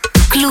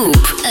Klub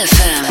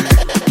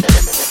Fm.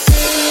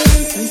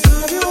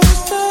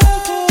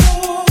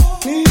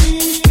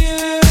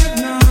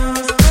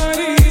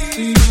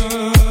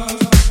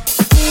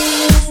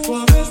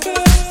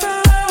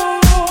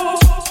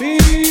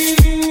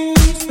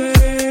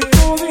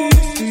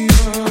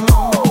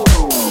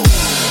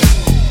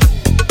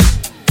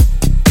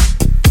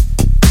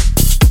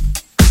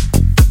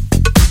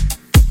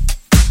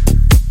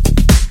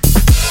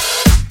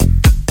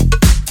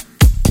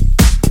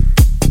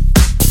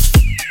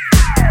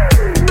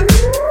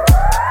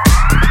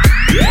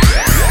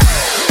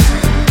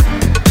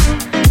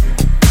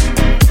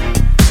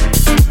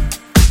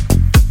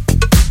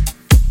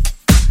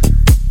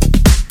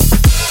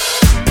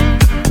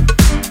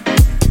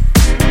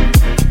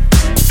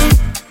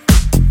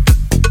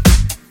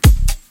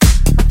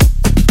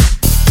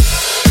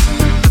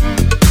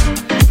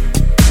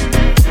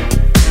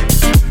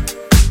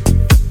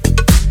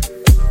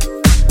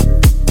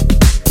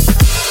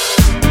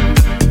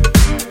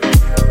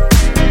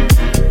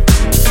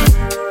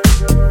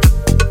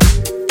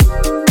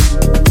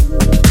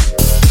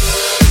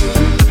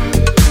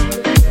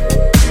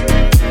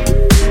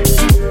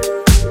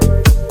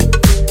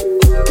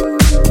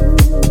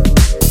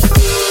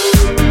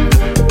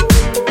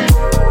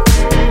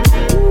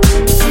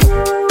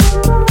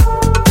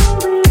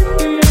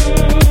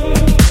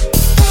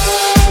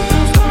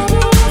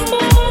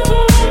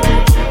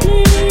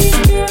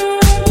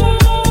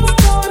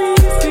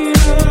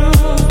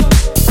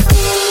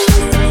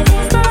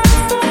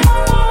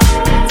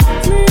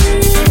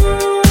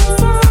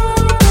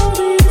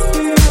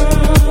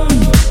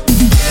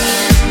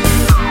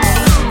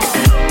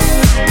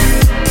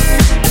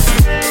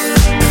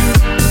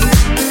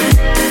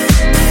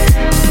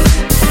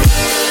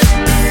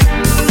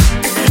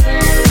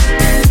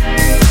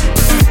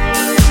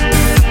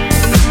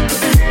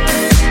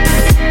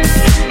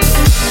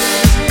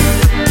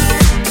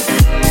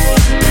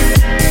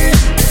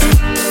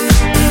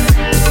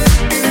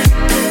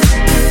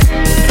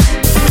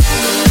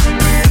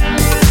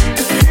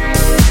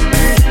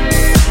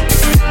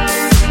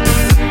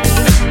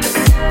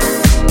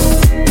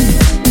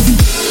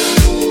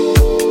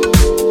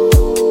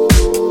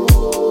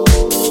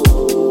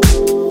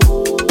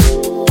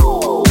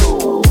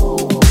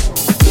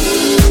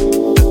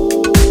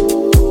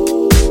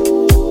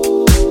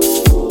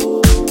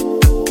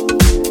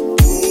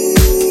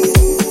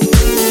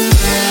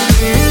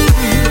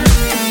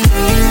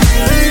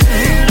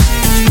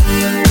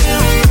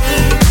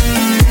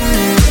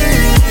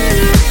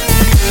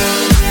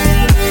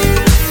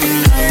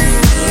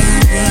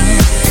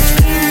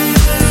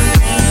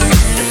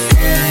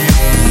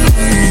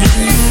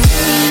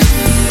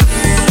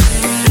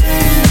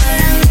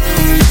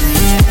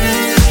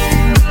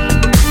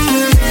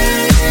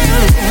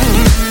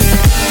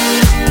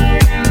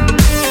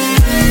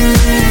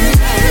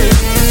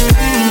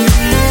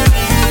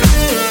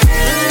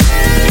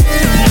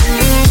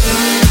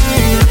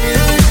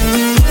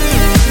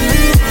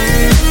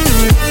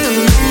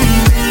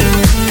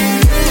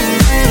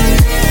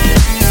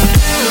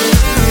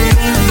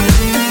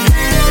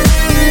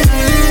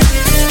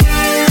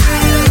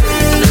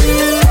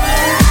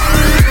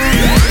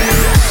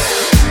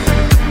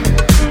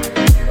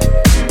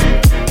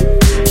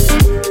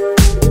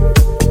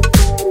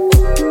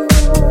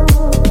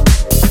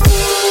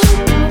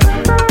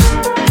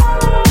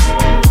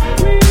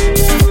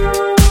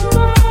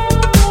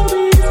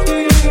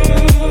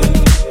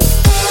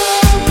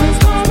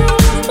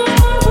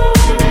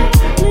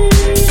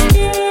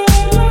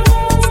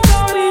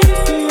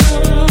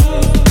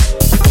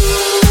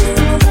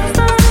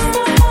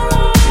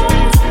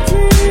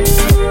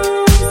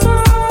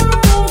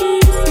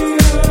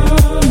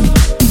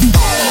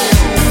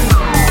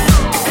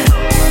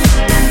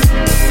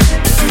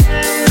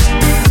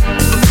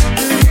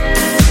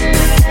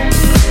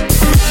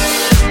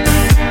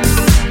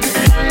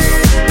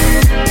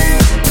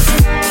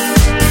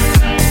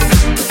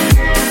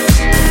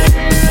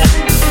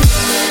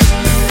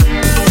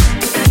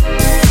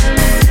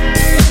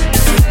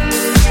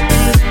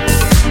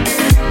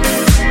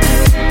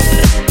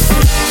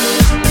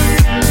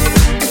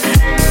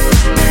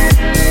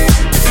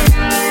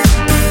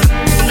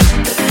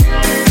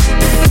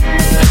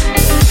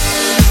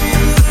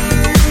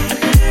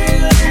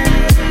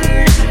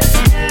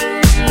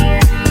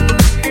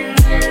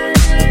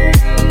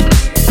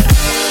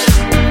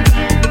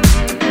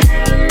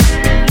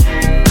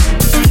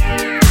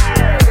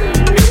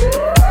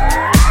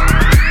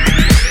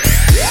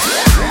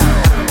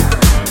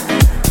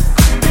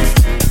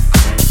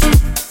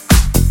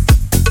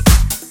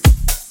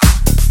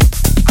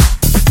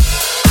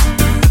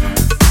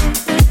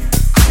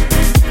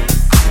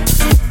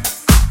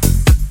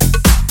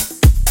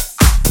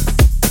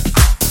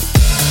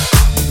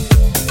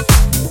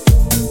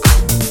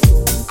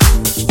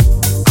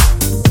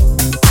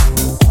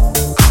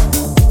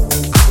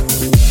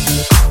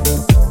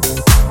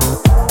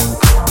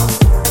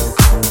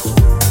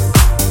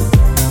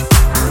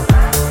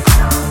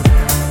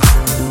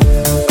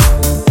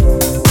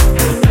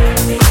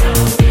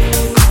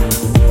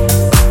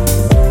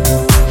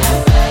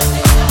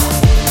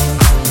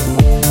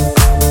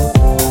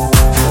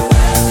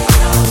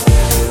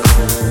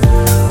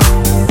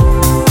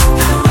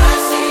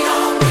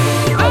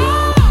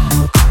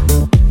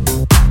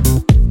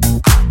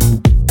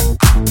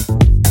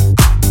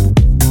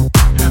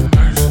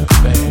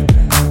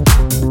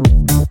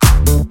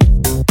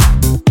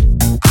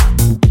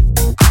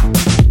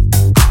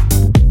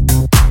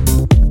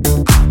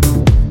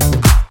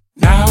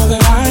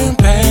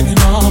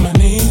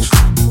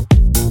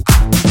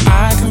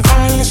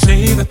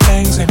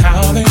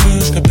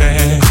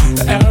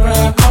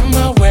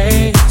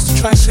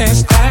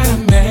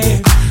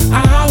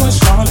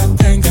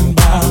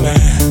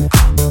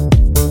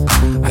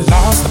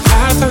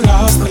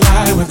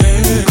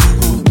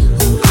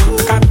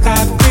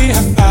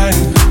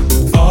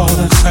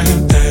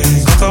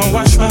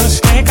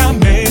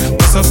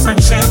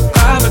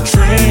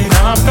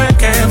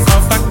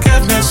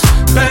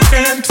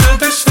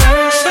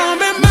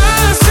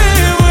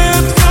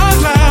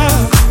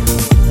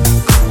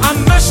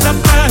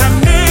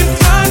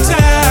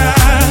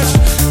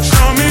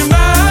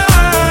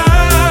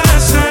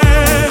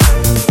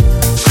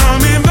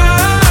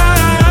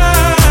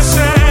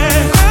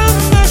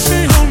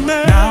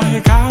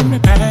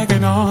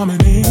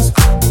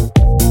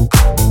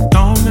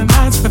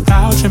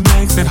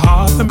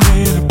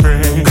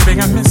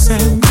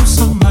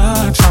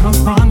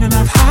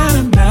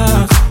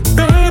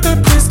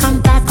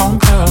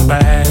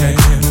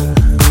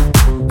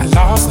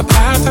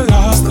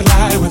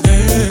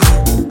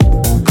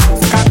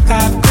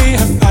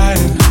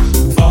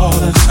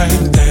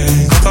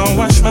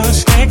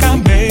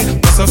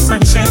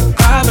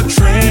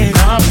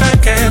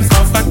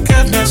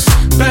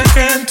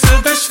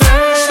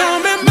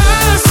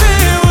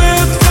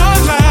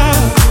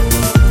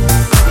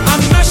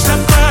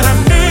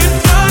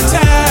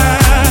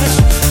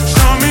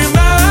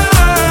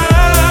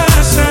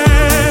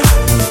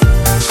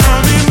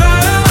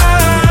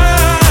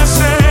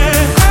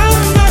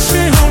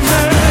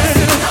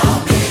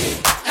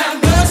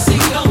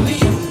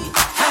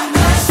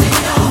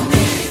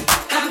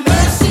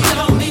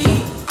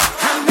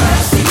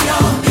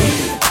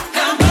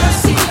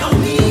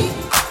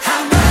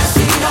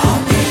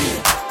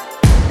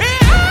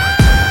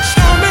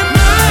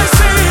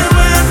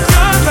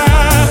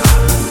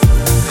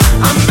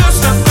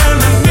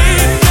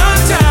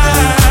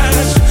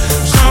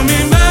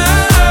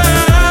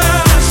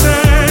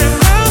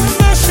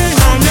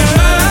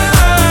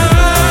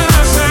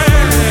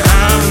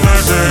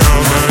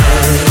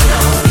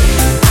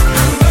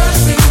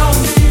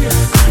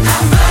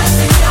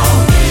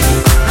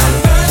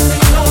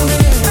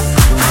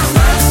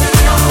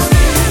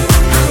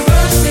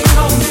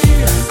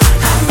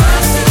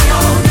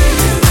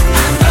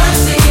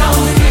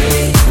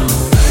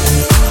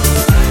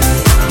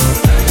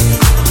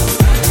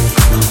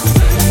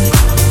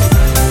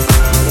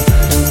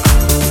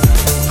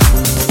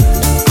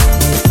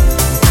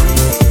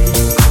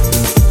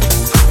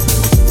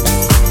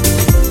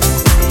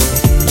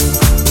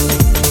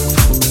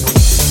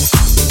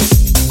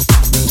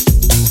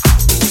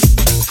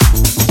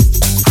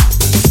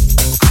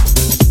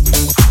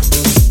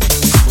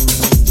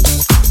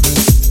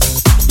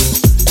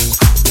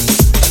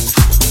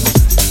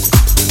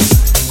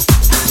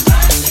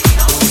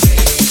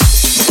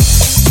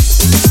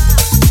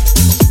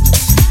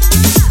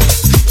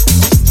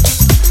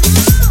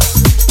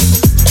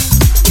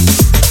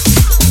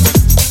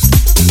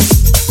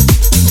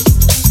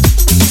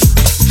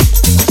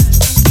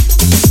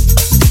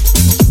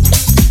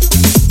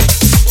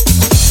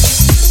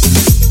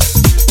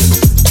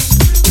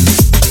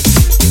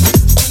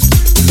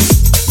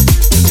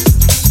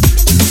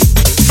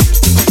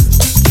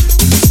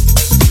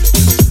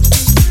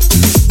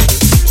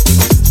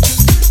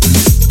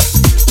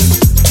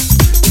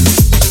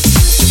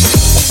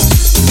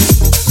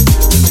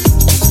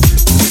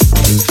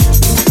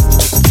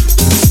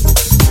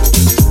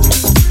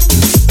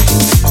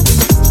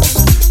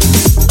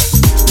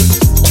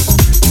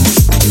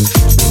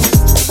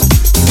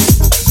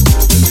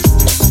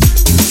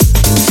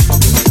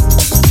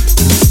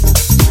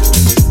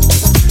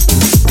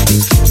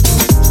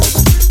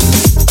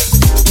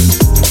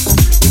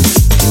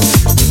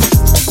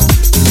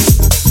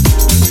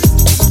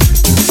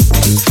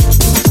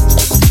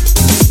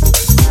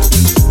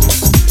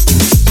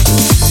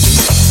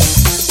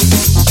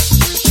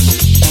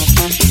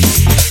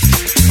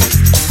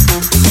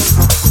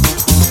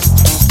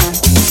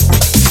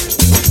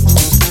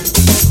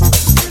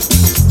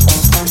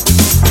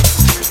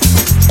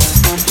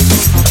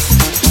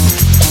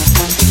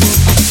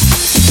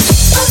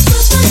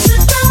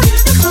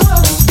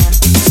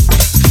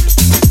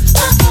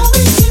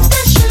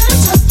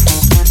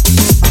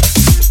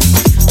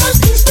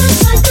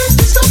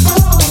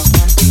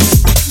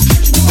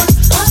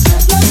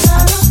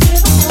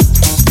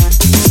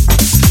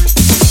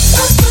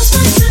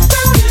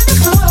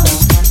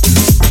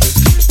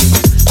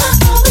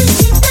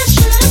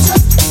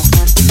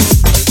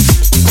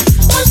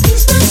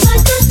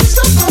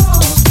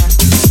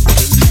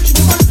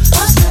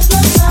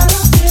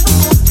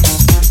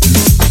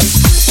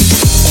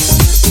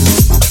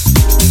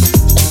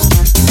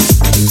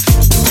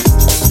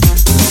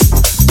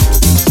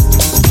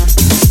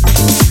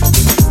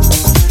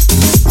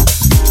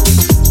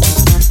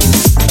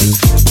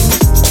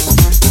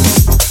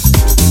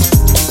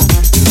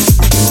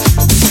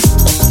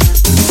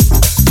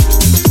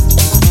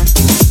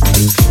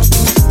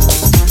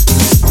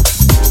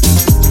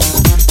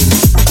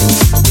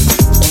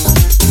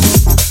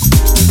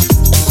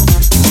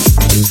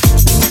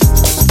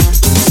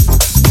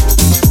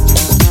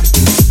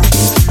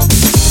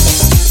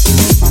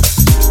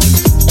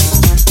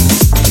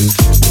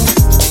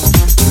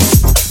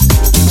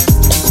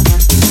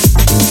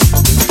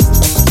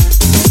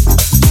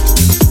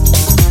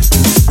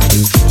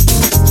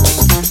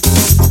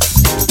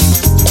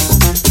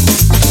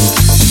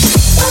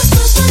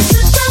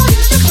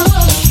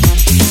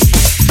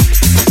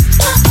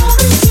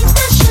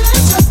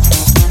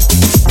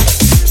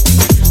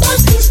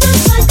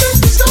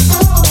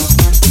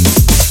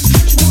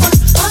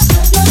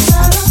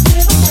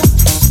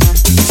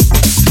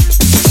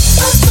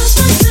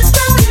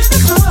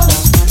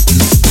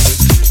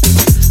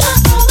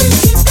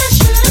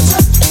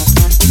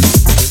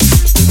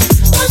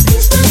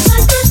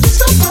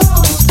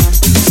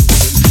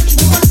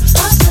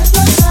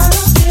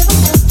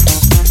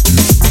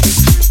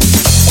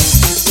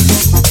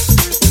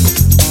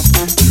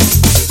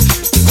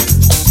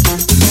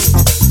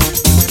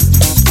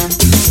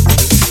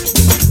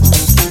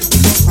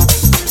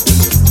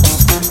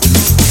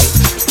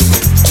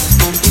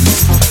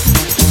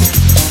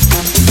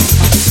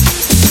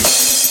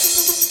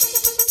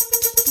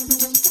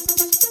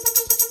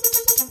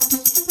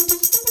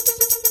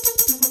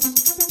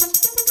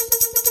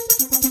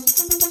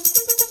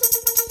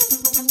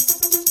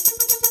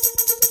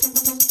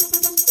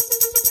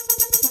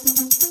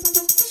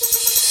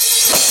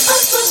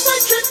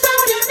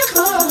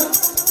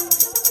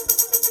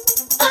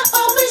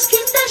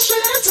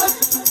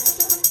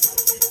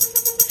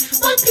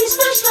 piece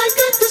fresh like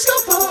a disco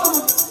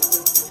ball.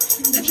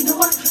 And you know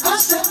what? I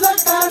said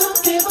like I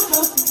don't give a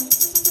fuck.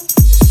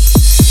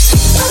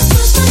 I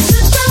was like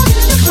the sound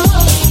in the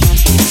club.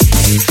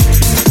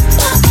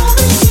 I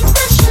always keep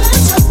that shit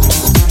up.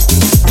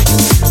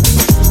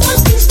 One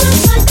piece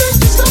fresh like a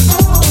disco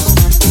ball.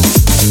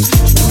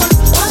 You know what?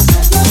 I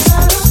said like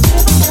I don't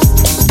give a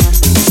fuck.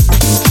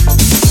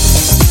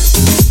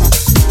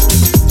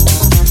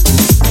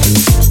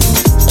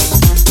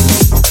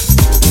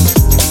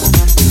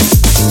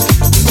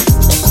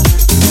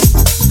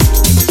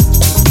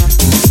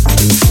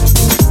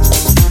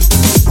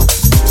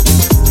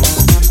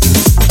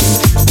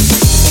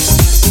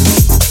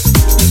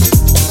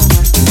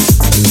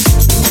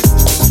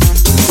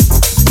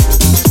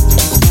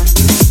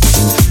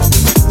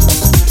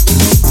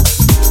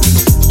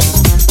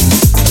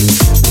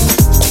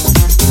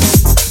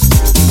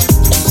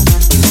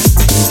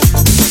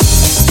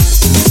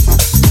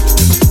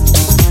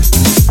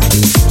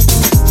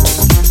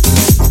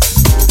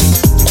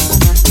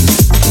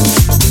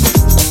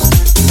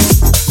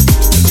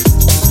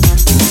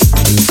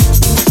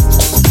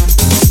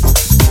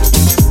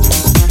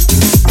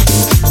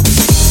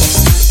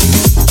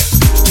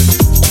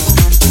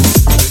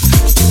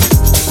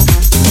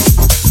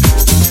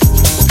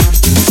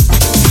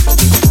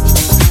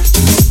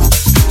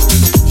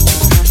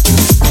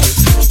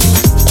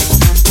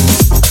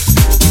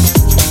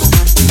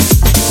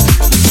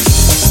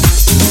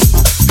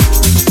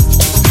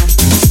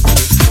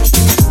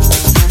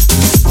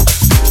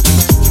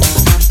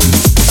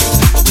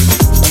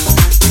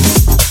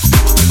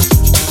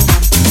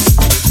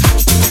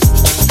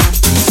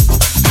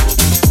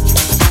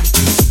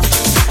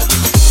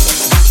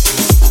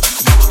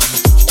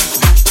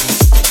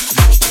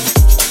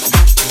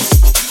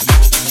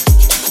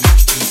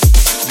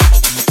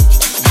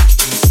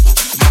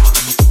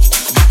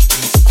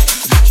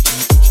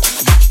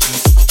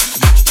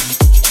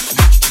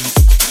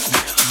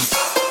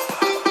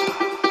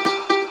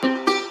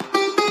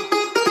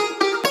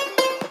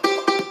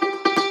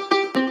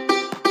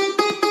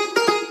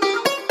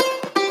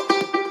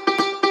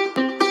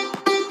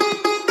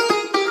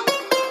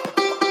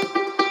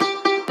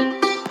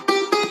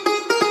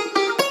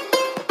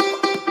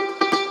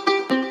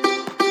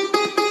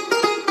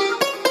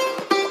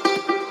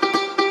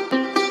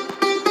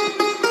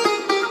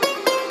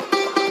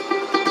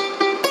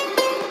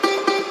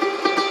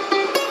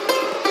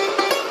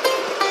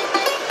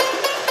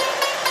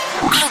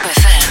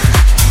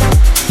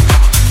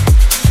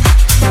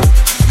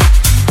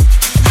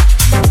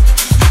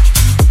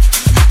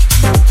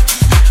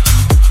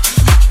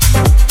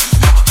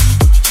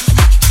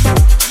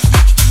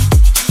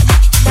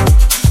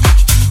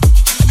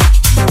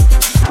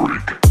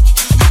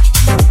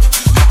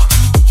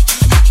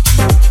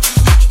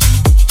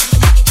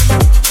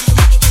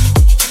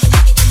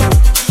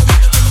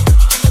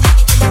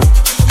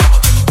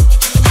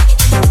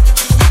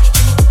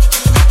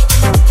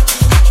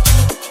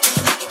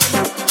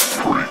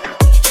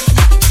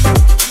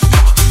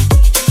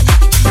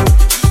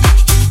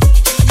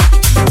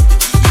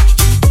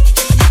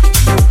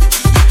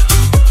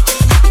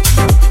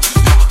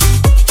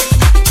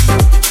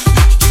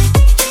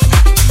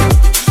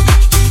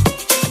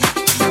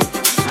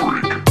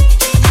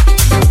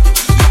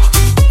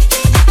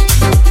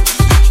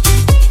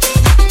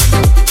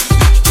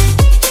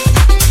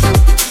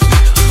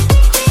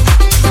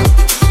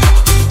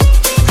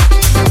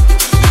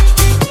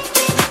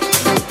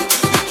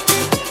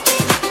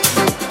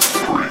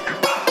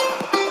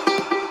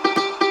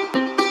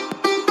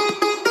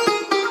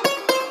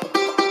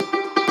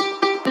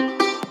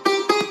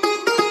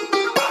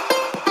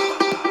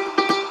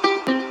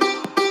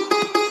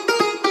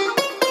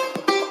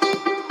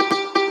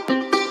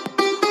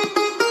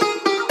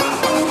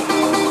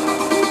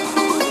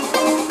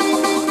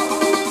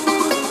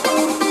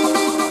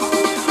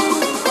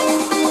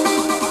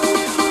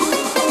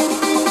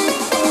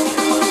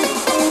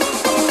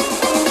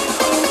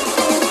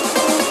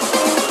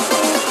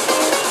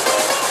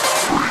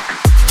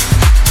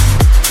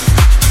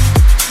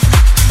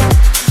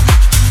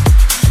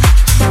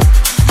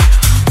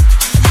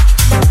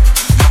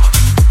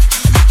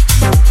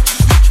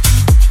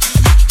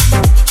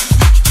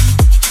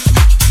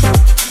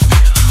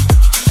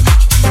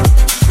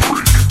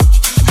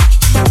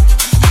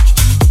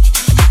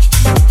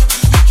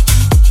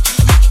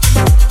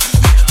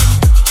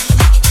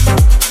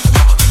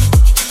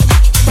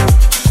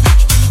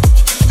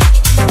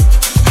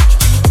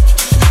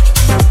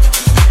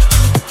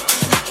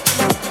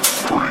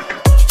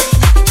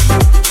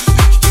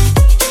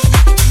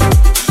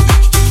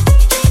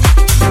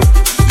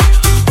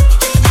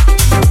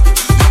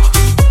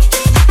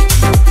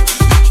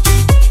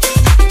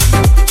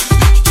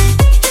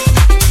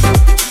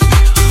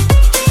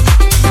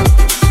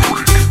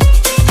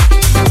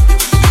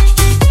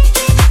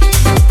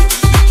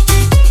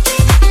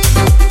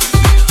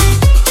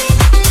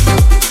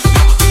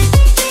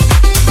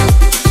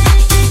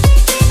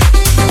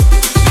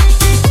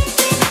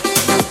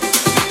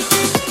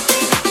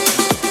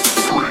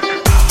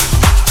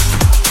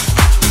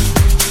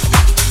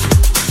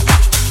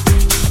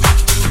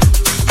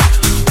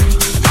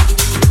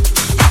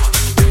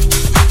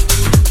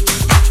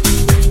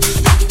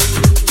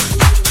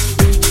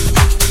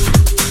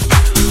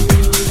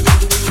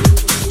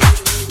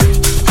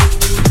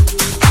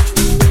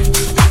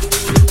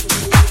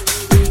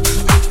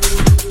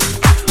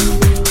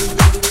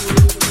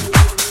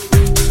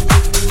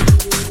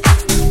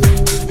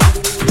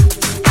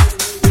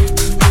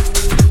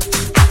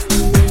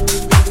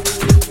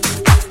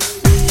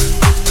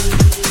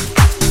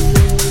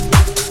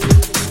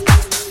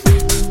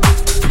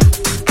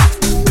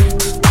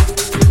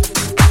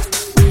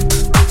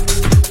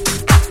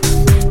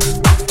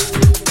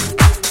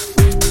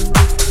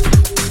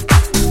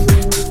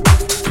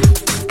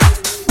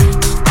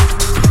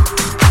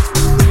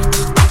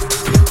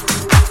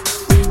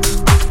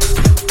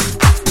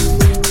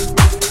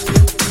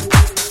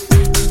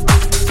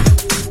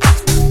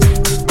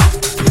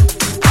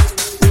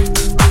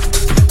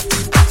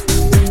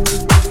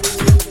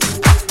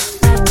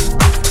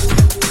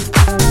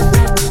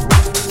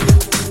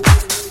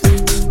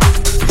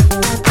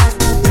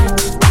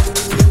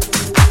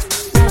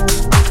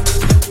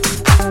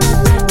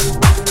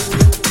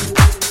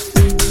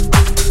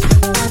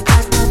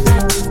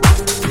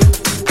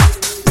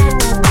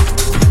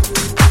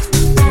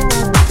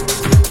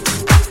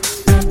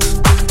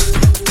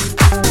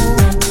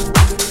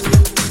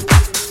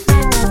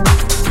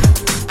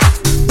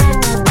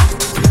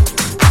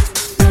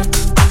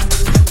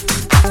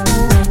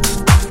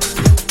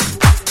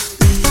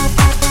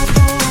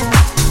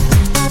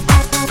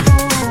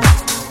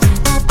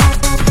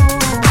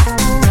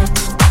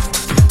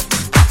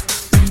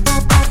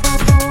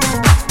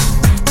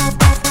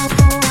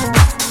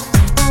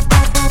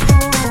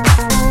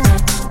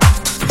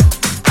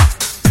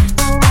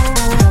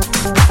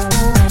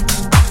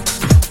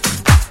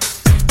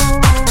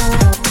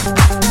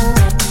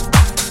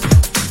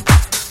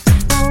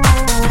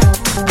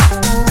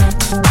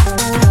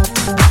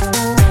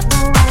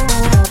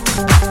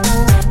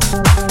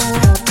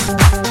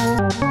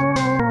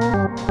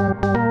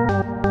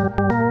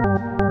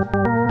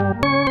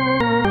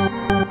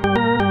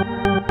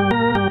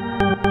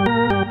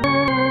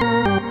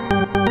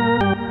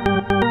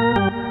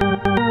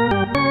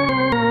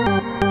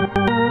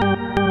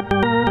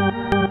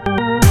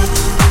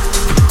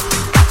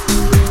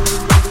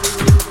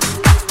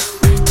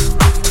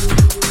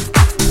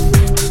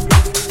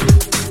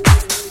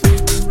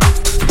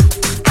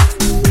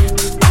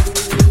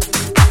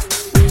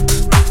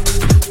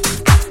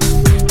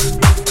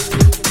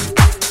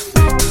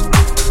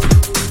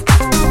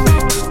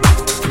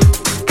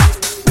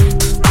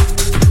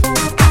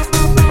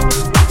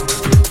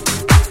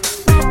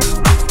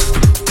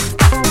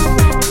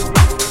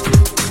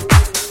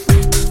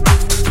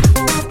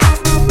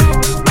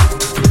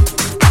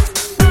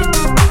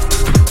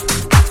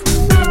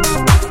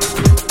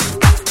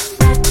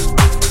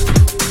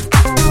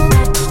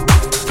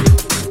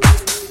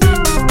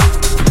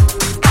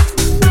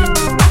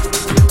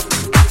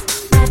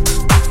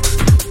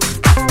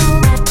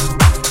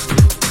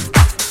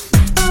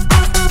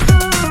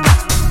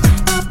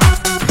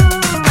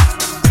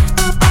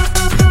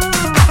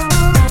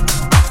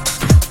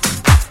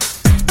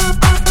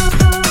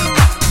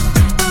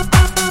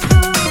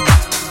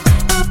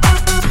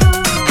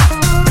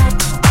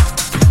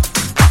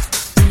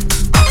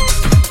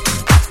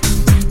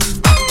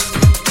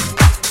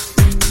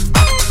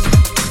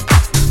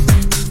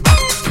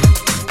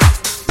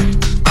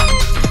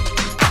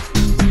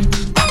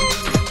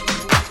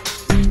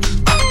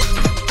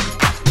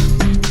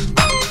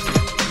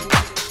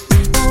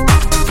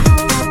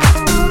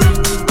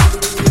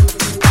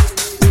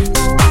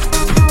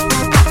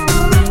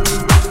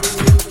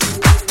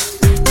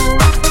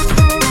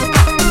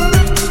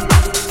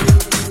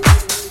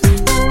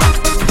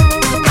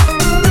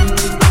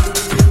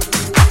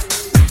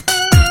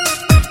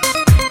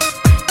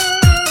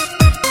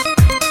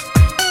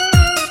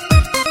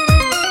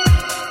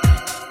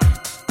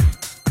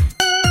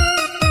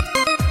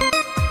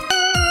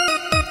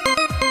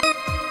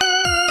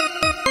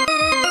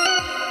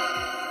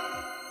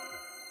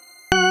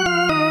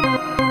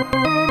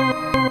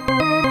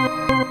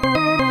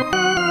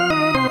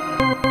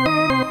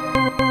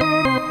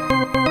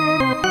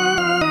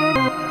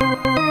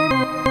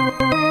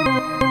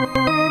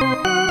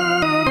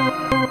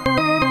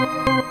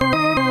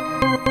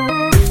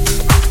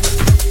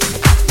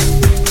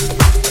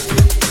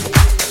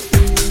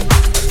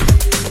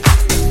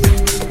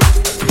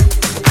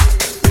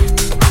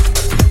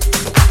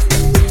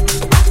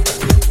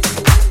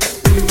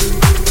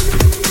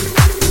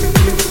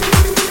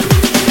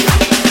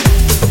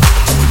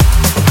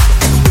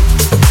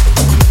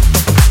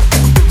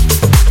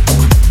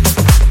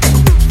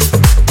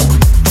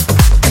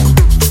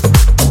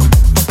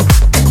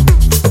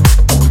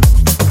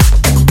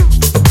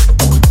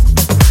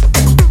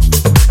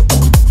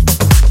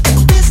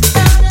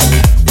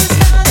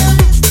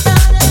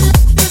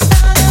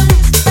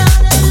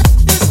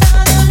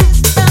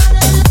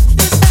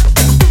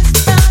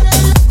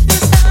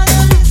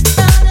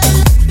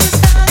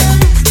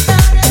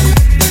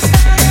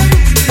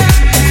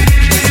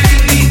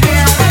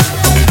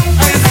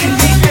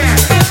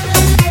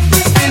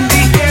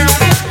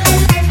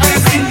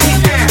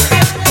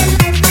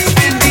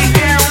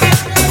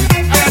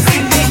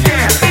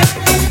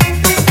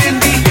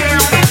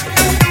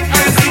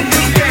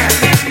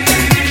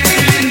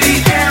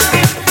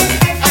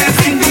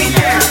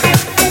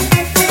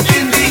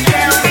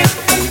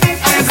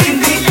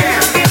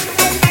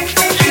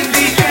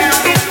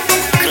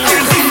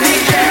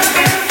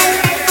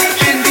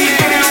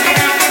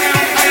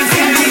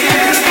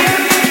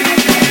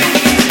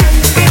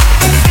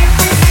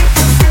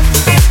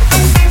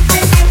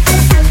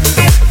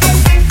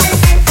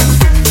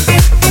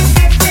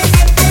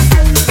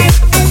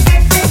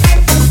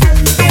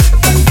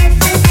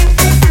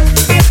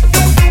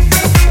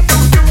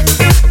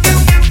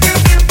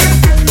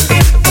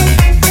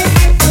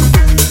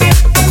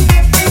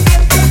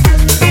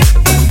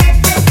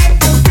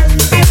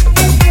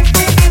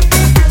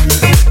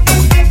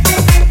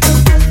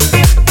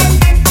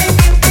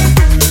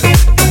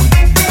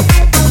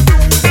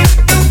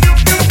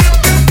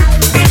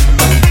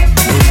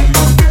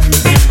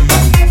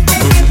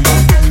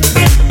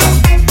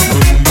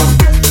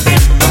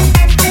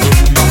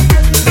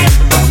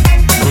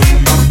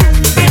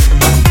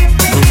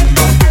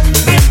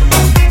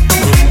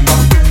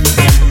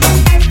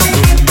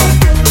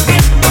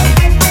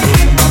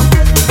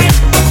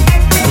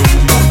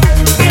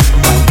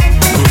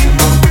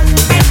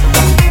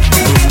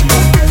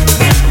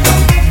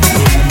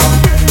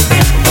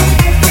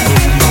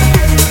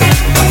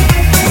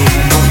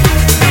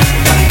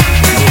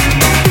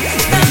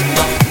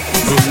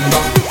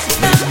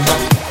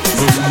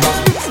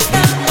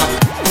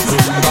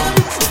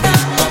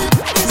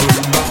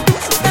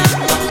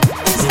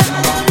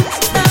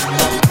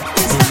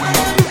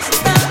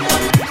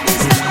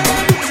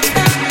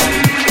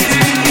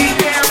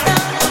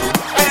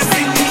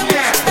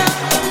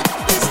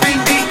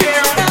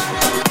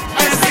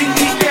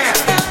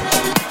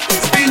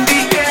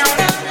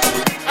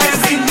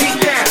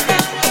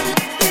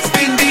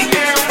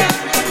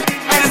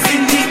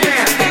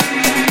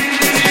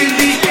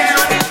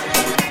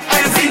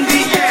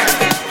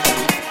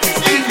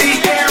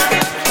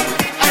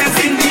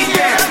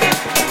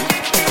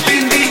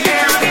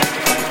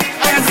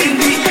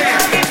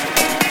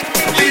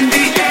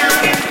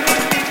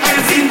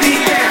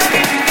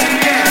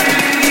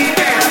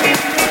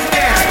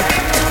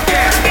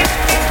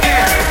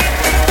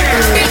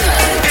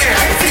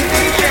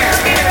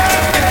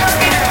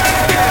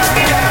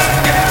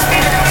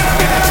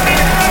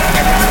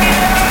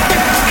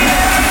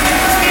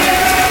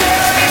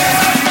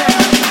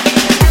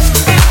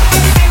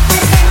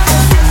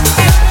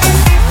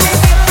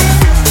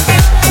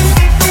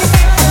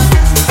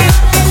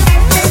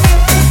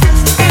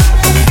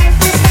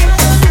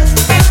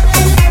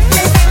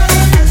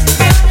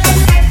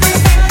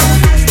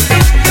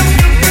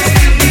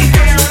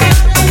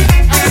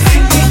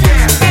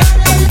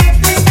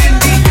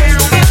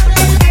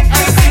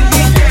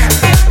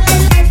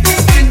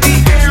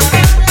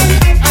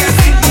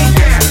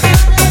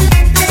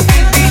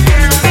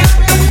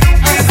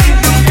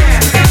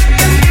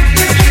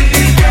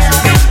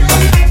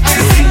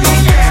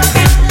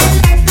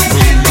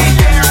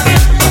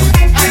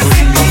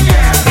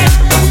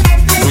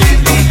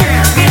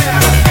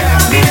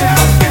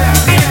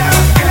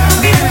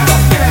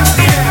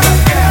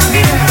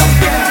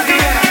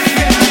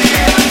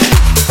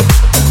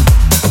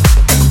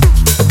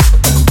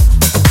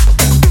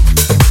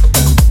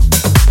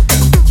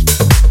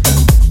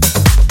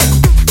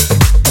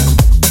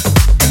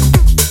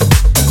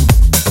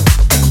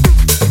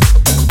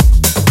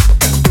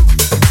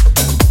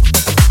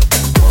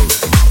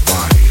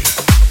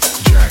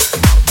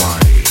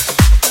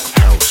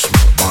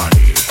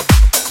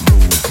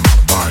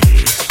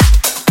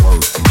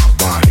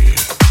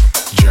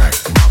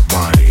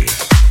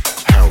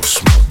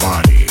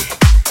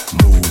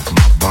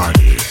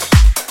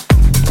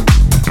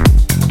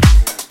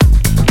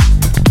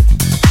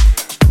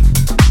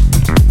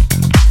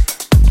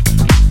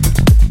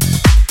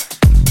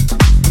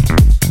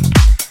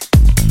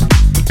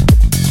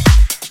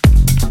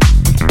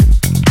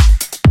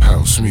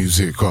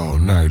 music all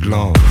night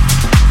long.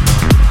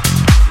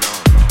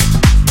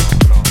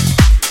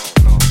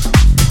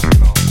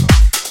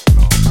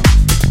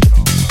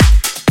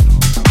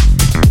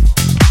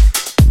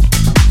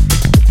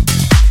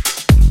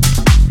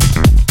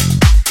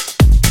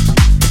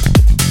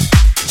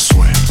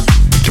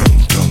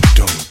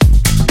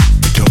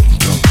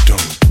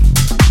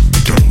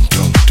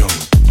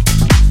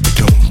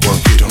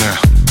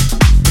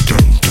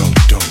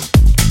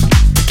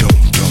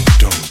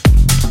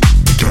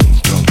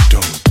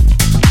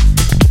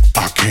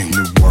 Can't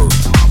move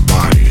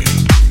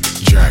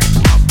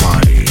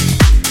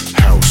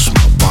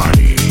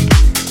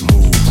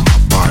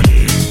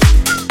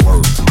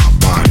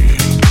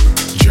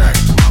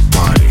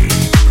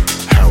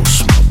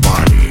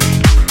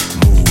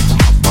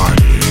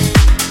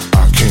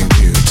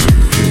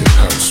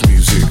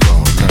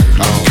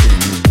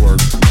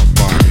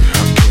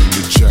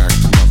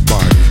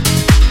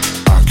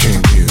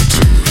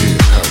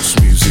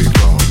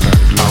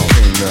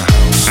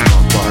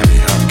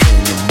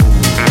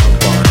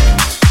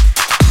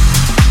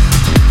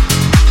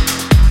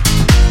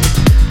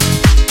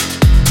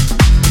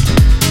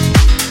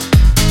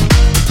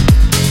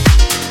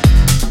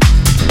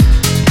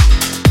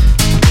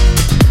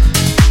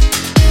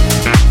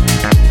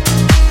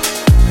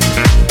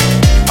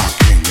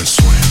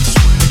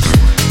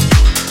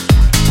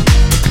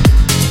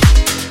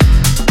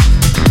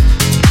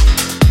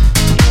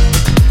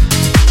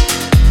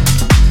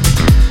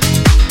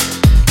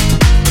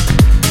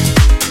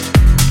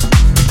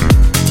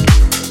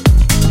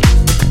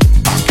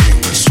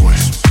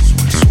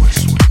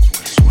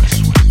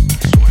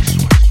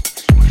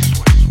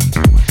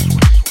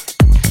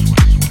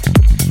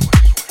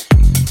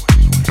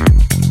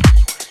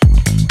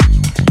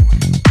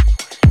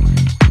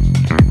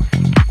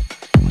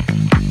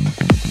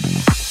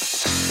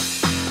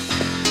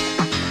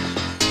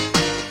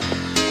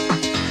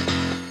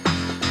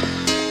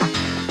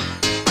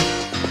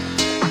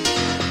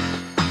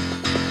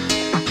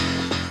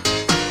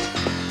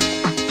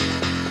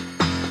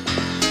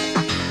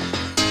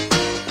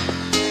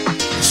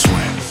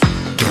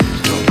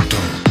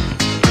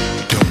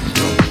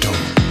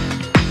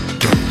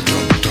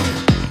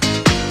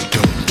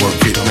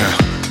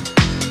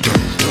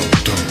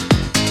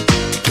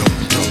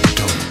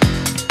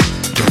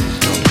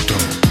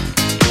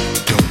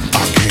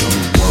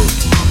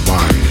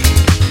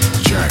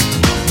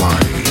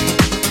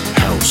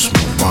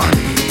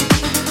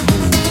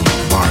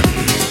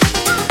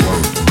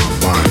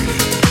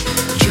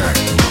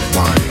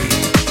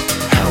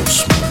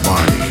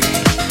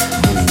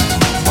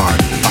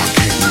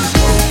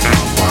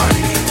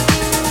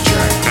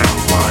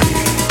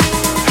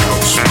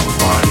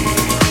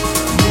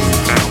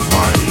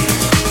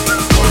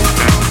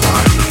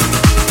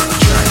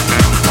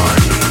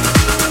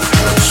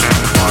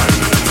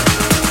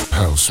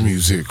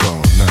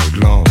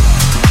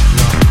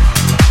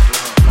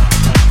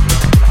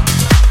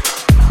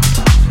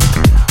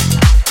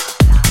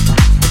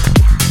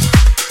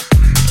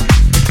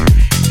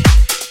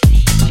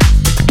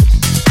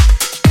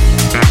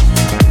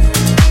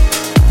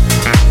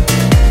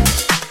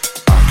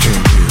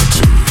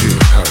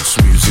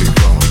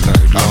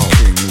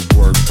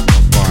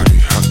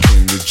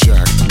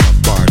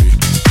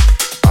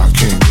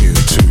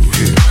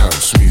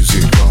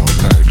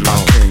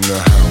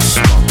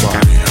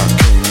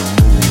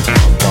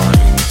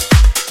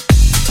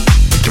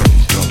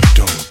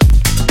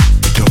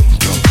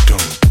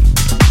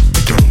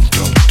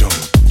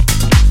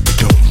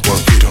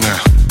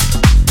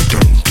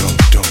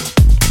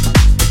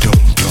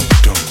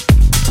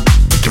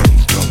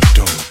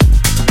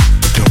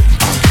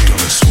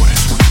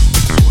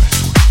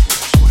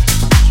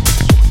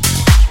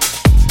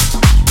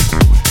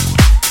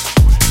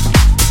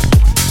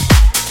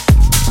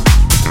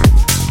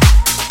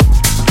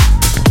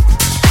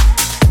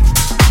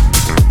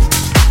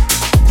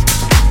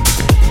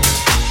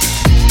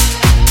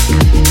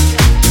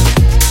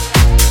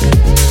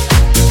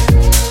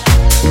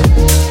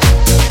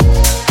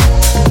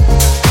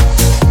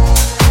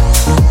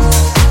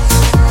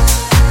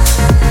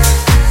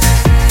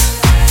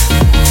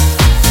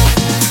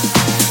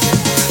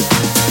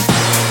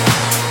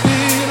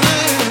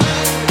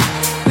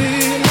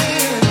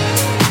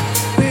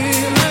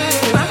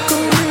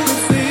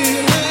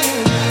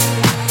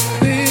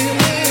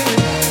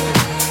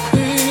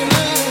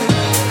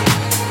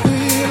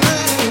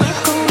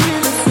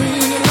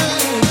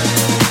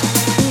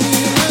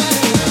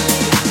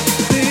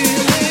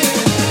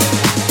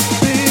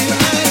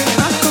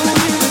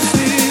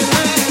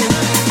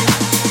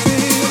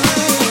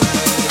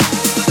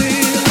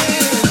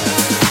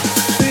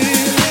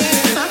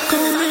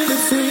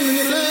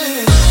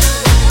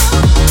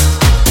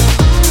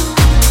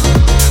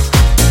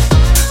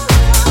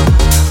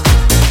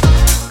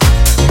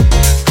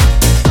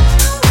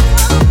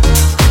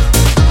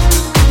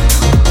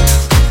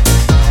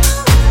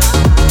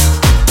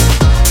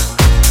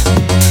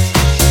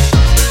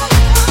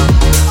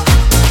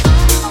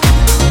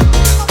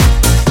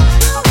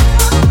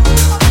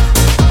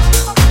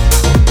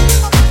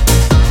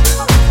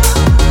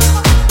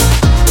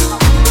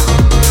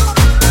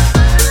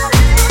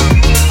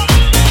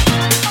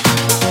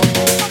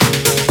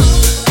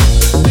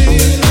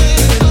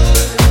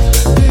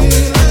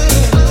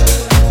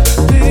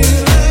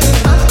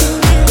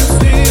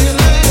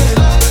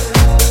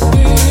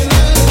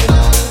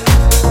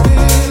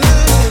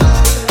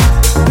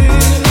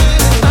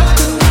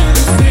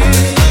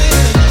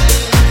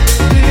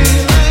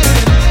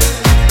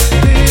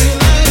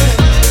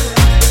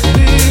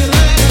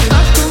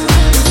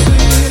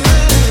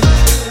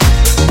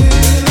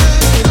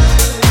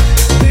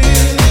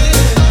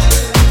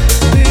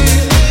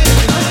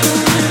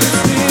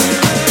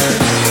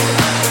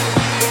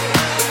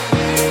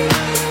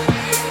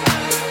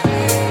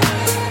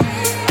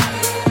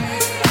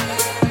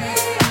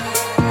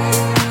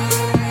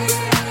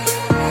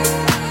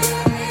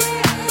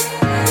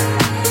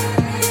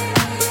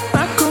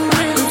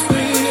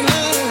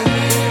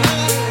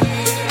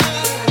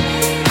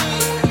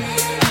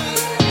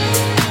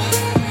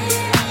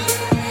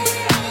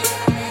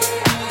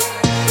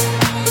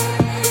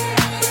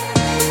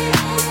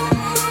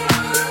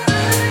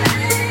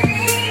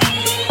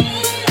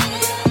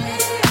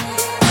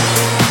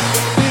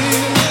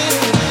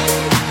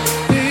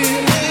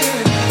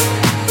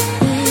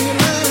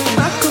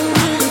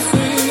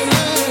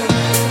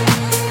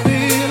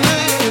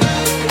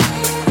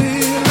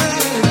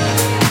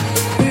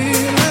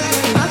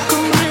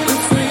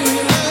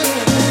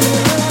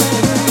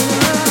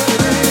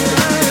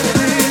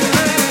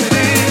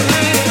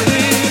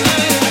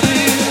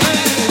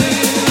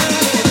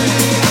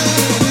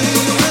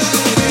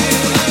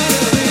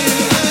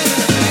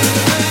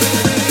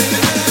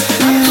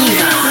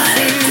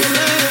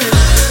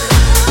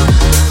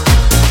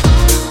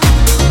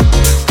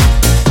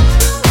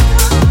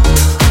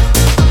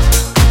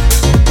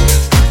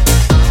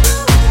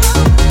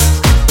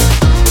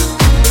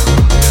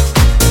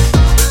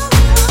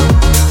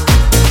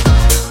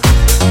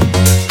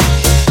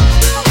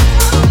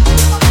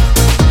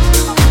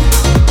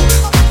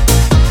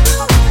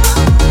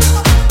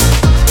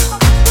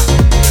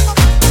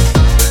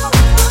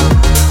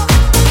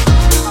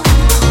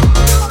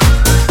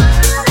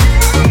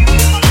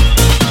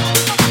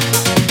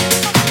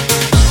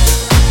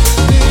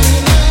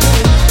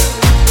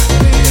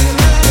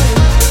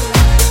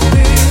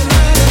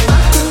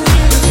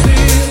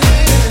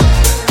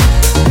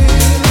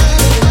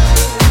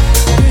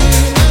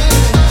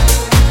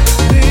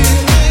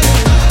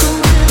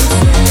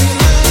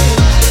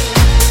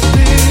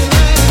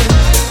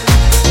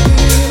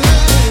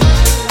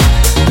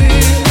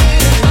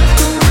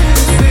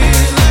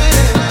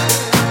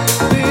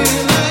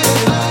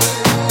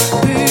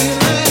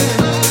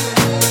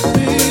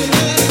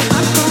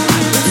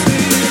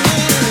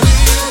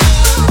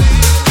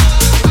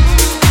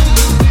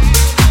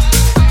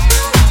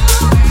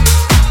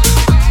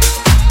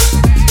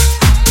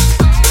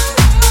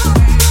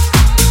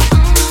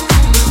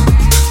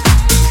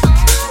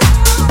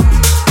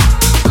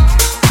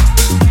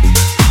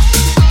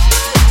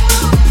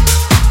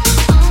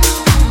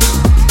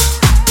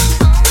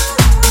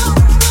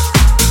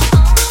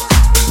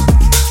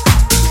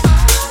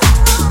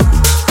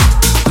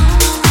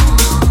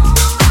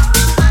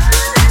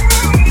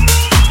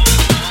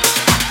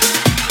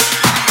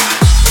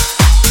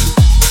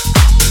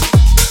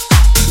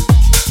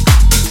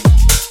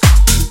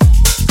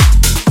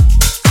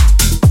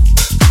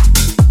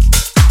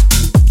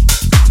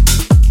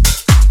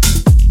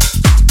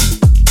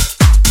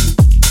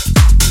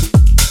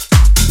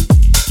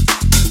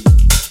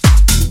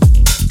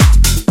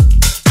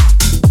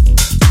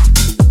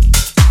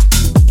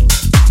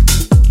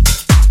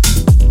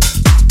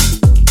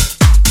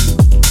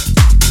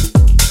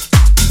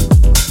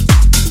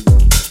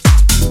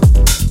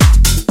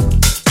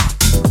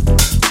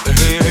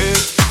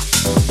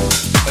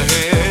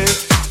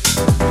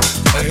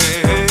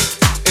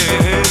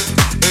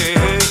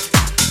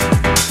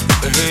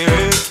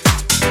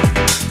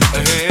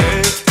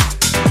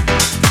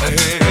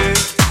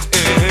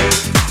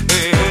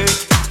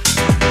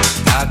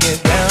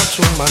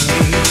to my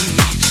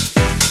knees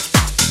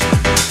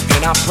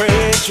and I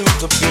pray to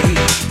the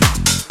beat.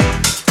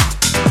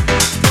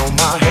 Throw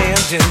my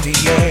hands in the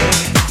air,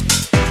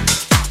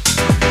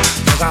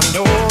 'cause I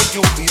know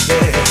you'll be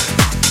there.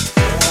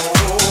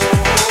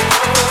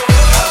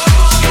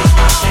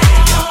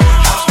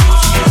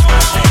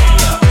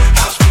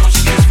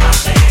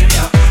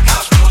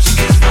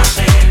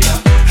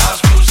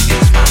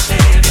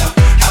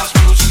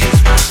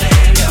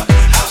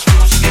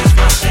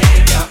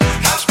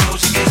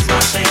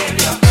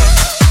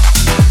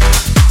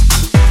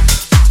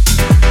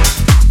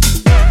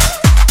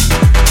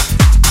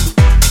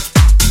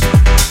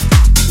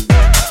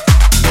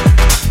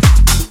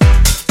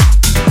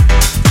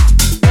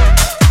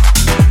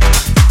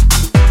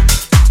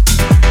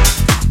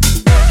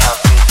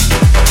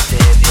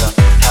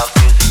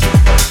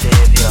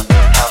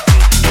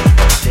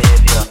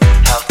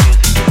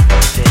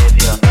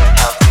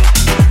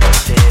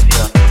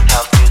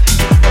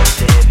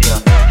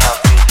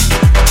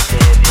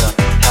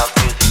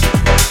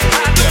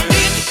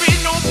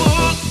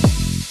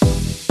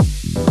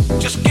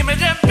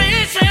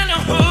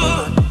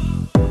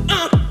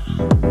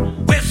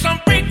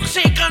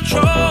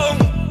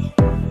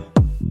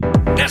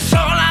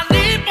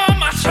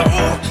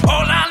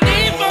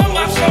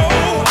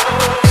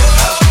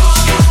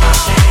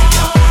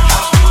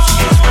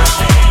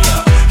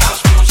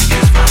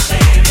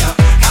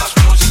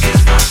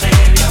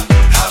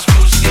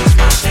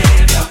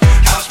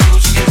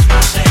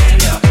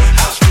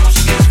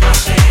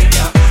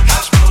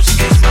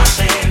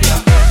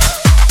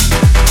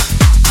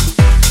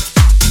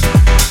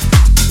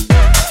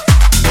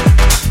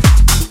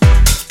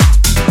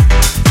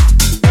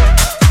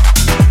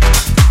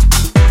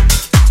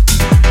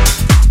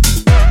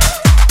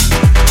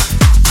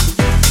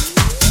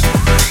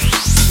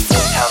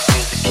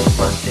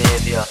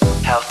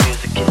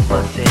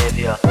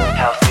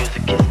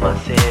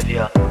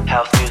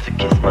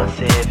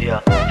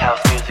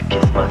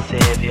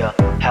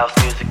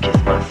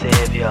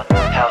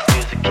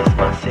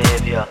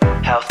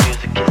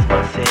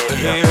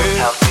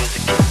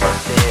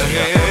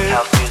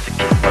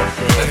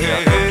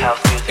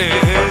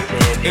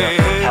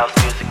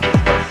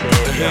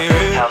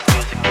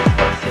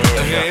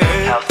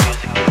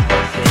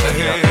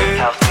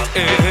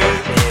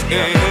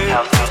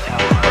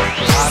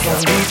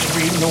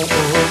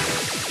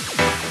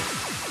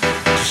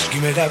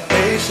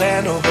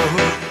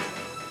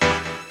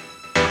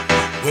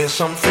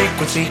 Some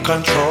frequency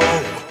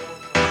control.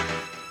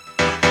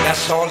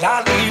 That's all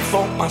I need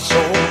for my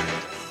soul.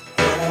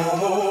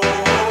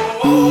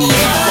 Need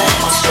for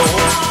my soul.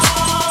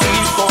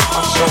 Need for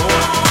my soul.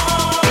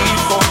 Need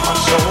for my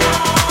soul.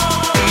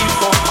 Need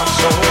for my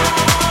soul.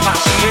 My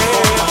savior.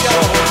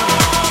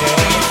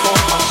 Need for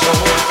my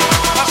soul.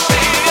 My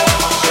savior.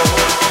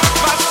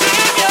 My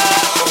savior.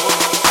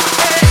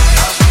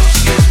 House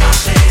music is my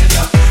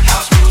savior.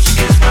 House music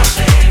is my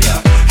savior.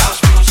 House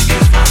music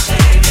is my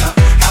savior.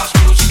 House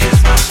music is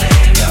my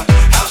savior.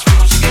 House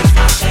music is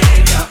my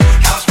savior.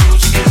 House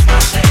music is my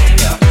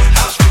savior.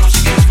 House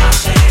music is my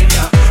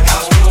savior.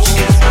 House music is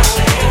my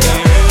savior.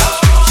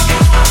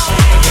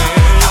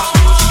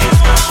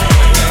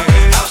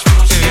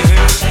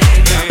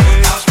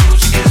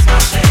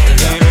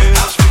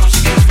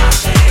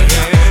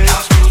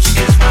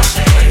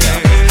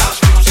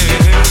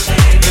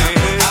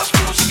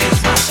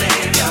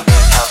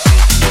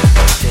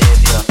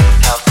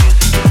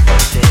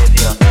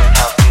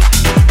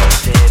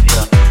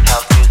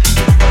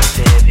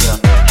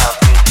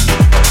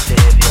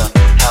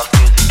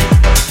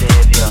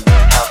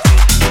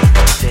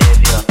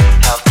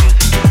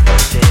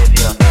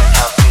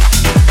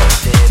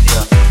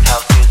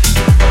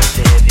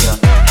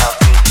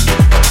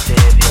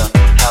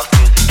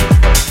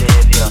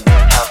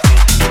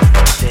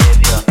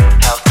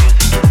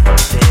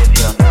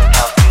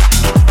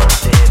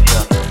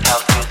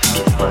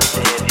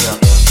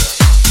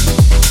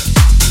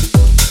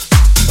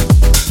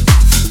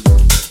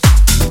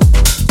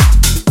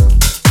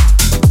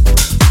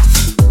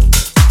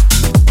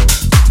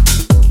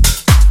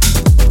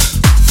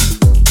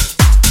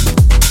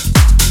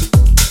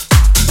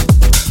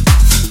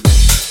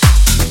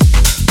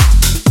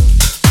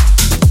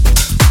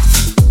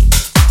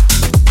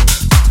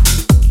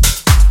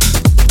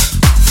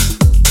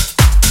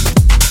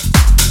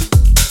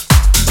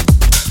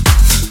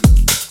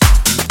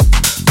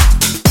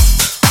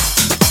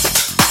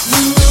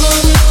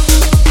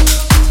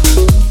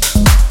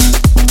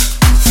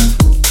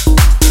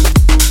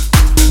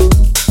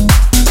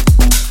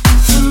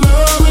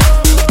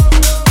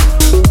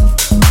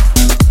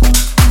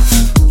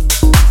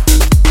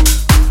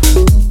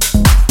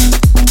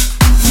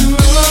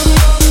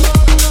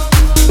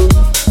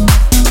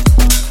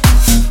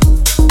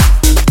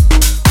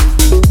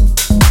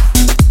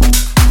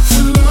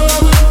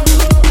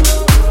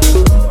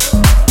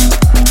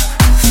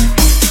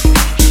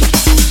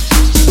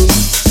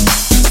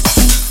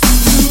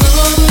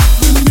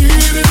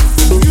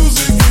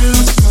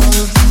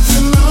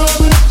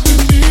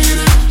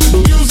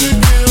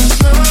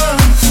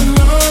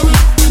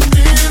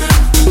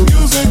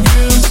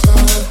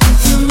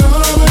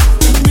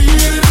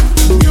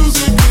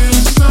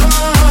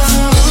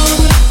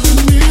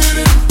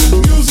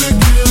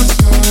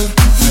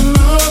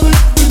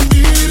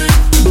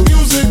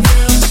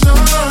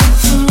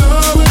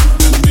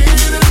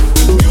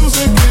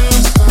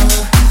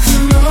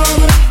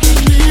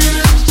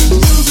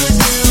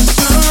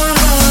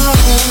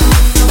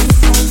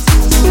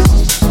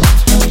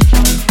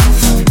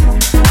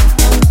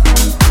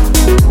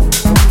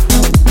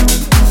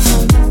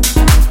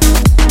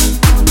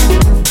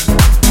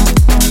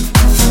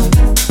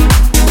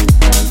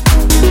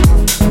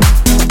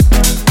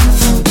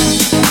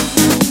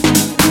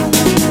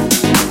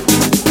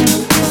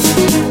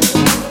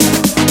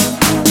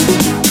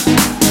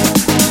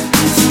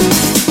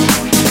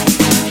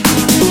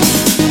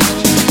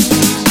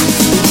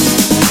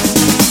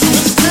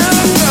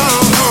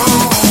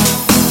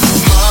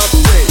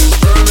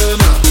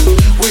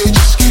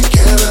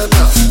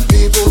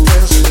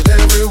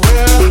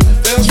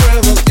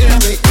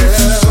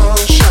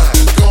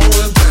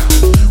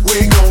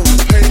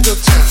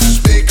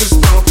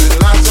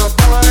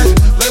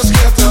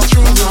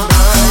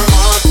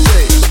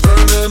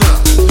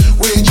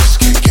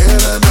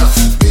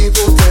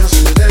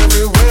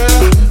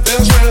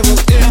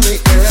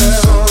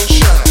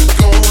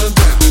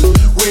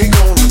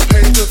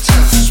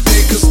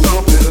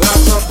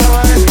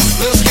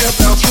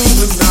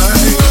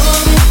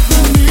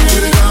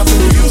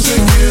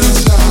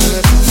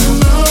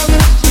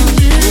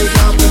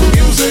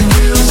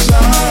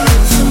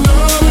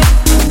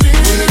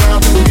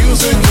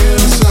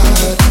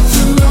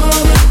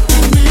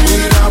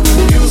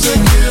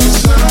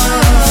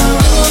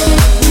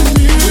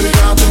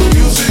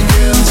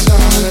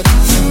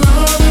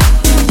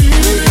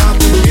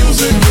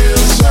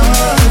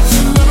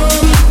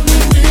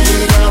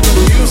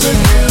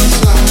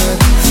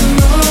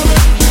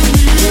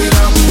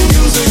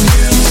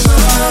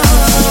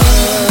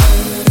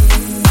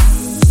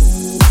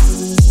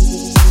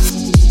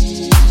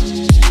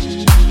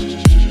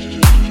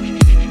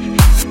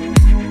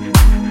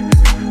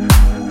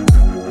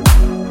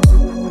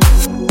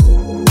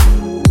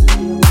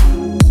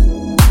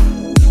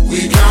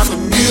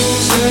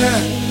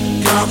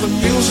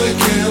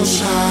 music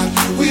inside.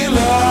 We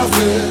love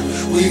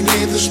it. We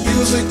need this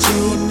music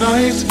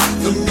tonight.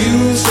 The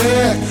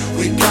music,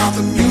 we got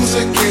the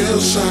music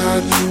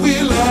inside.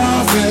 We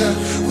love it.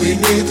 We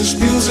need this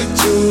music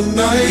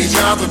tonight. We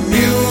got the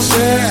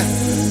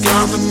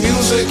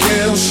music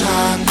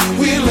inside.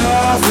 We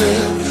love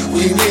it.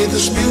 We need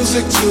this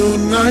music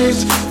tonight.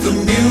 The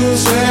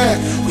music,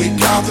 we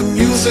got the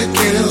music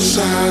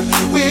inside.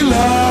 We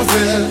love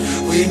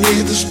it. We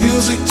need this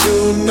music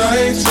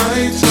tonight.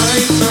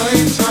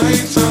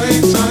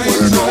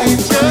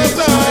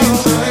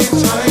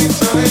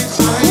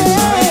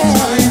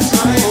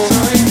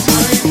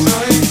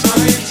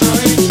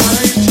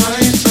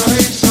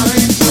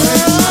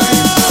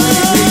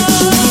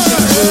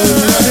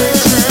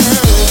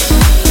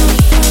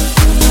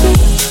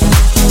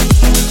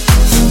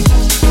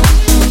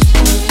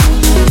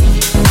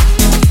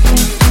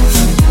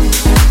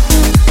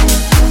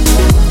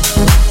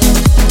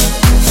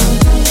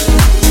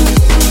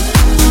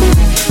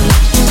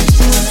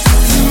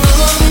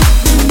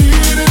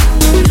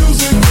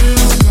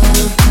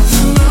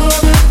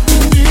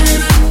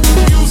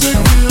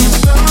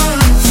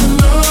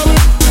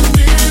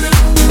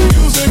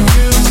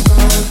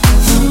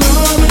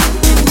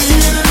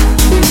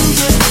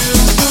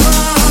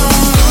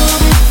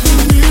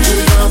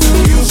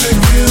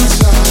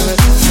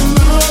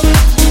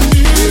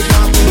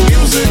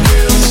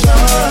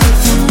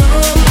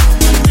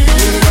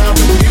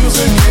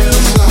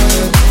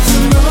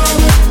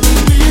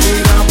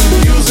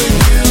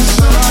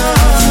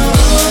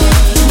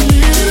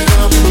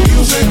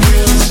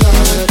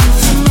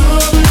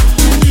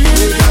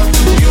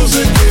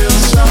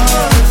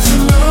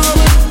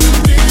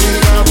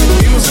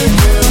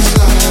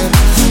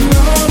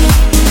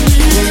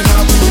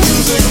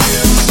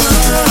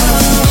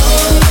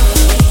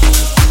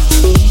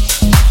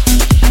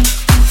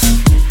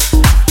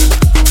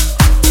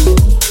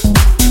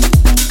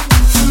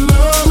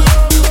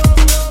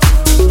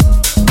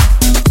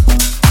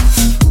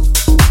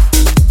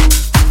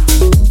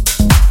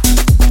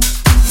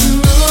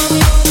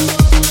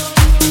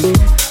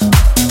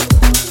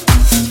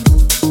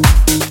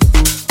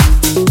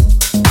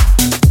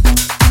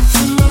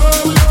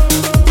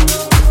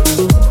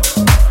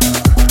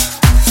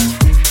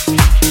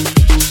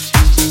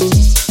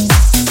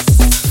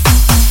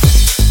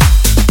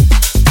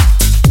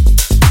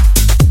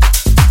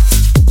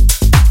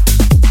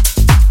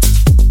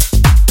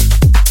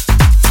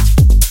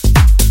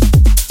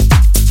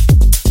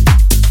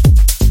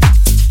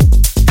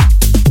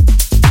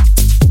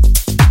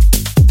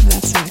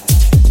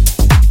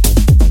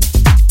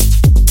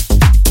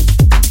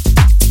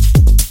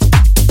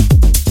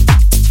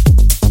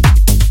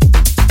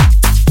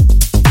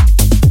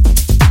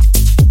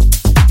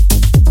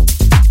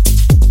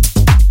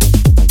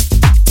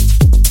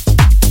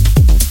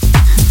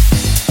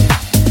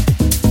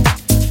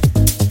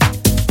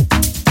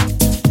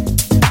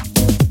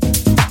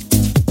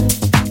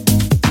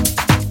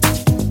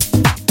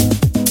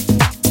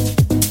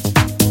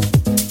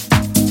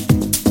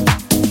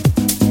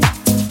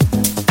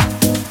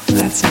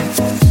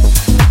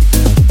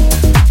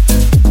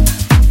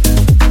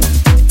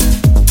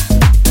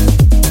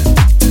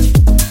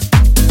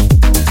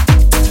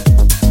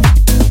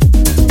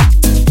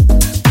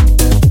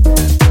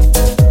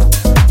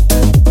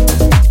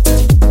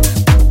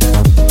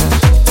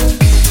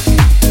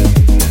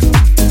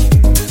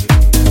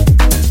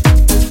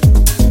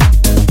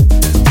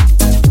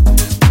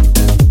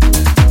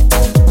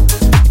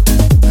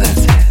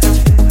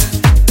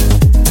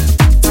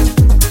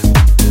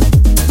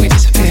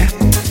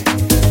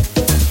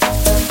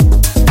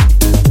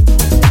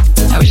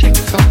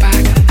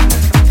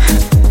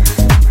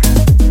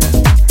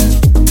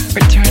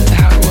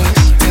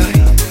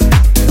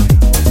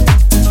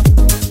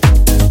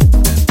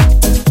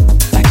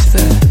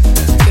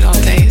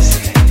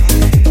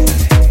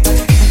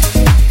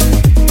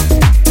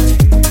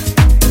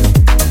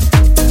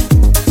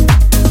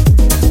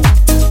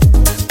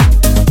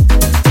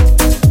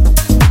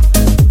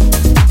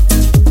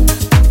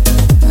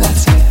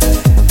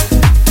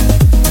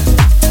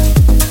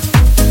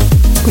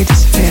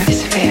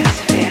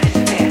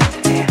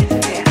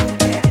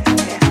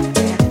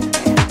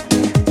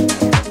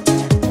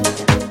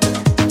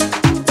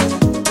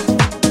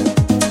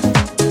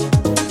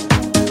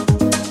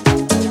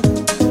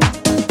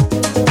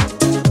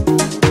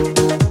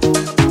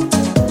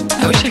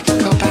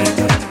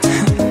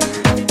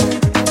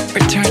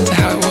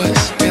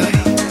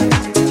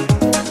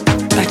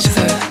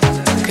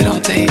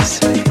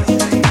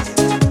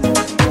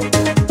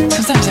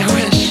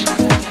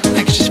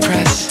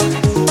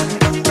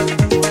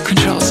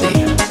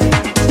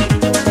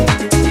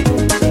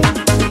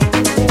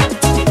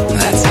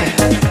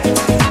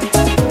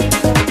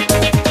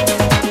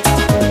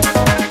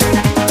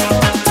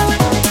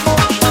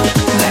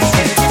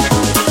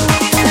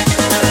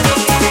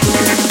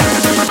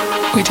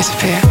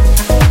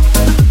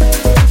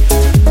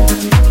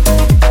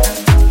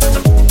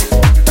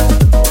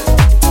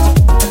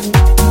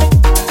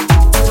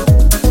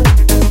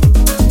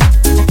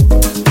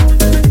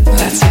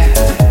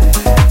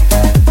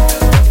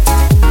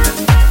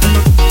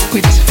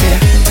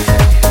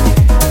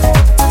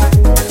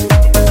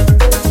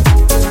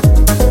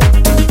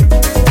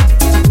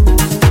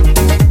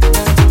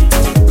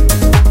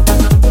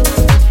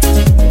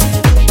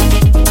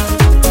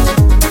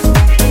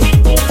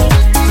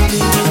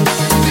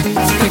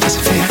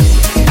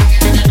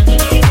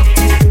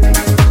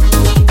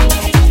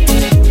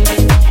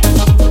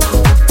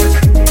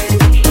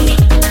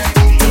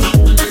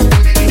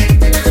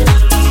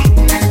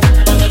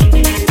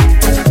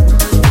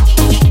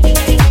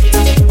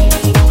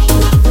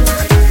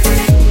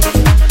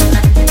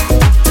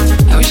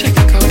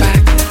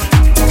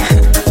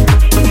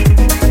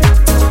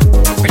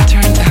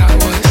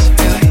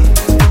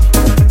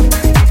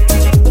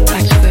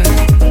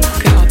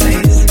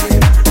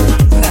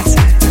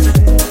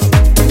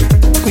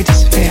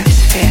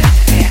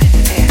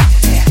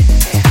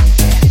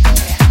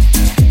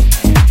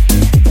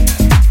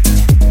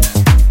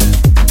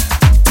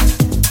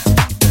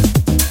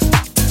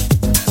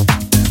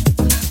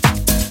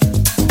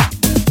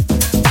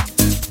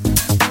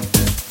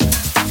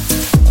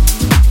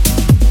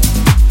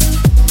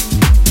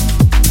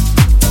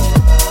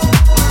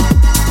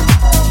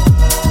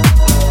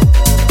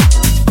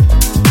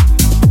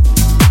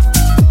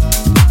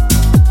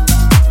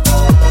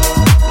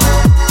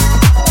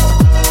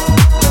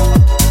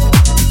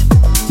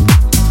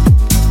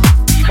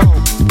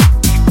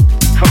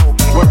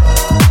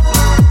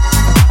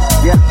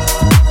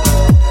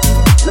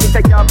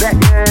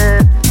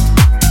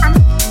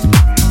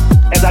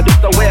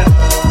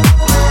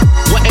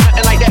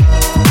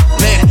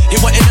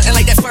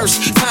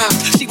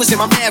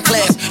 my math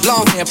class.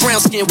 Long hair,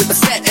 brown skin with the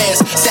fat ass.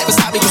 Sat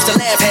beside me, used to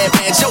laugh, had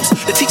bad jokes.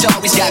 The teacher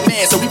always got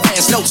mad, so we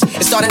passed notes.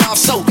 It started off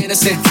so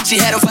innocent.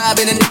 She had a vibe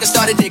and a nigga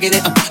started digging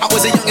it. I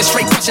was a young and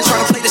straight Russian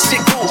trying to play this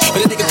shit cool,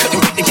 but a nigga couldn't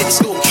wait to get to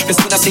school. Cause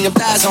when I see them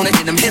thighs on it,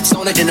 and them hips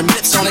on it, and them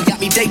lips on it,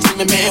 got me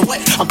daydreaming, man, what?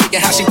 I'm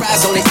thinking how she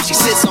rides on it, if she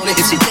sits on it,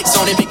 if she licks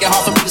on it, make it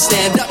hard for me to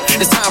stand up.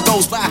 As time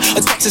goes by,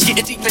 a text is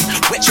getting deeper.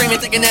 Wet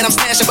dreaming, thinking that I'm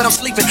smashing, but I'm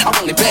sleeping. I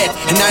want it bad,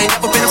 and I ain't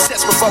never been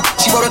obsessed before.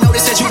 She wrote a note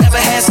that said you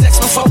never had sex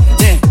before.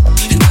 Damn.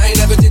 And I ain't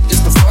never did this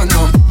before,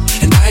 no.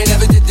 And I ain't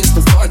never did this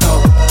before,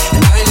 no.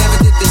 And I ain't never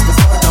did this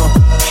before, no.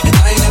 And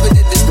I ain't never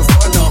did this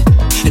before, no.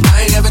 And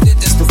I ain't never did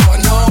this before,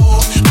 no.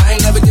 I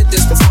ain't never did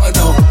this before,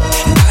 no.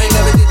 And I ain't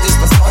never did this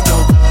before, no.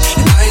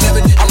 And I ain't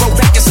never did. I wrote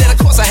back and said, of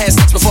course I had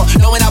sex before,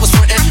 knowing I was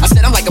frontin'. I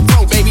said I'm like a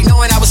pro, baby,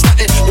 knowing I was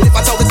stuntin'. But if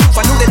I told the truth,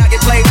 I knew that I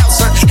get played out,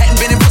 sir. Hadn't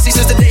been in pussy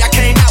since the day I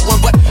came out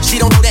one, but she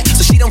don't know that,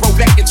 so she done wrote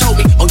back and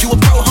told me, oh, you a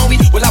pro, homie?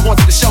 Well, I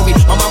want you to show me.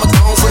 My mama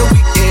gone for the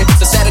weekend.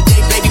 It's a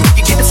Saturday, baby, we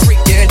can get the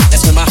freakin'.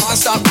 That's when my heart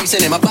start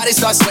racing and my body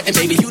starts sweating,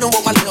 baby. You don't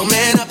want my little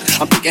man up.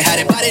 I'm thinking how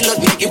that body look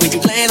naked when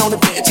you laying on the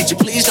bed. Teacher,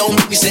 please don't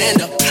make me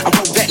stand up. I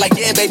wrote back like,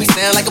 yeah, baby,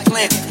 sound like a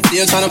plan.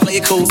 Still trying to play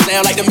it cool,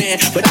 sound like the man,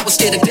 but I was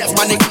scared to death.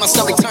 My nigga, my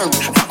stomach turned.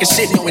 Fucking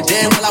shit, knowing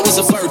damn well I was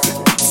a virgin.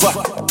 Fuck.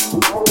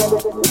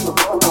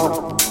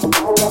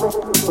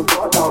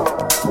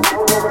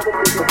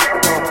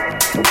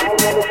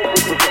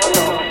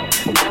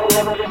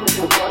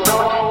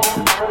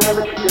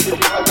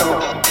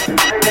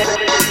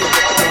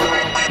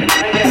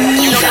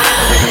 You know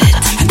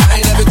and I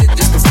ain't never did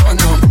this before,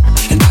 no.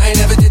 And I ain't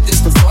never did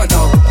this before,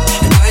 no.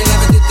 And I ain't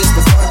never did this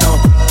before,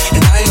 no.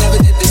 And I ain't never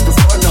did this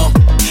before, no.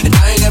 And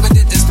I ain't never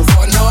did this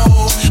before, no.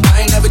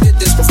 I ain't never did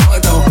this before,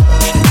 no.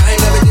 And I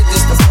ain't never did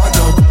this before,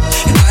 no.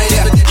 And I ain't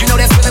never did. You know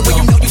that feeling when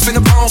you know you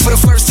finna bone for the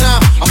first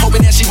time. I'm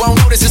hoping that she won't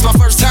notice it's my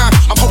first time.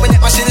 I'm hoping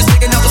that my shit is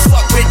big enough to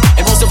fuck with.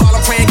 And most of all,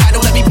 I'm praying God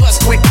don't let me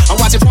bust quick. I'm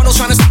watching pornos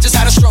trying to see just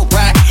how to stroke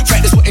right.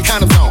 Practice what it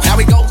kind of zone, how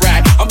we go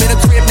right. I'm in a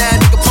crib now,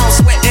 nigga palm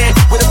sweating,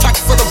 with a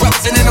pocket full of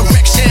rubbers and an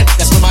erection.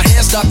 That's when my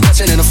hands start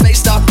touching and her face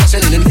start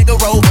blushing, and the nigga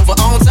roll over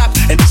on top.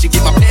 And then she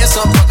get my pants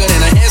up puckered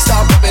and her hands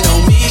start rubbing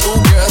on me. Ooh,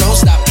 girl, don't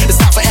stop. It's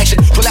time for action.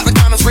 Pull out the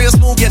condoms real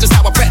smooth, yeah, just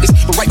how I practice.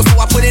 But right before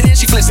I put it in,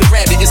 she flips and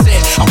grabbed it and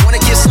said, I wanna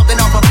get something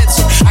off my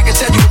pencil. I can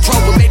tell you a pro,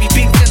 but maybe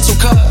be gentle,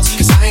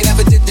 cause I ain't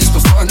never did this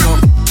before, no.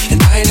 And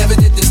I ain't never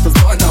did this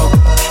before, no.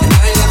 And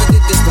I ain't never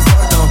did this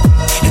before, no.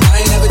 And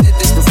I ain't never did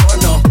this before,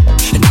 no.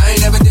 And I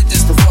ain't never did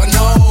this before,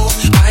 no.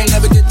 I ain't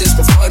never did this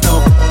before,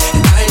 no.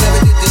 And I ain't never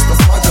did this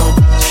before, no.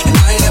 And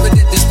I ain't never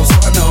did this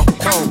before, no.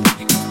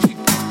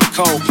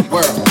 Cold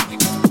world.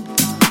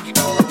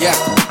 Yeah.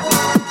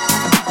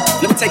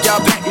 Let me take y'all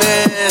back,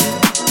 man.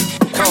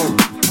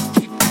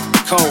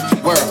 Cold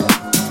world.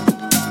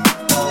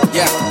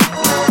 Yeah.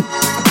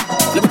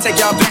 Let me take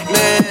y'all back,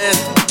 man.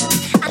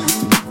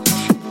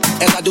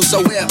 As I do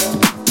so well.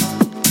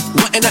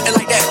 Wasn't nothing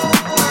like that.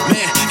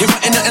 Man, it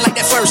wasn't nothing like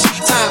that first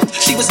time.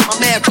 She was in my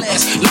math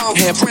class. Long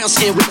hair, brown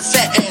skin with a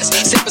fat ass.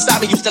 Sat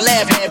beside me, used to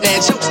laugh, had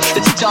bad jokes.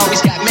 The teacher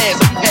always got mad,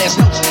 so we passed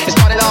notes. It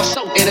started off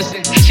so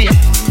innocent. She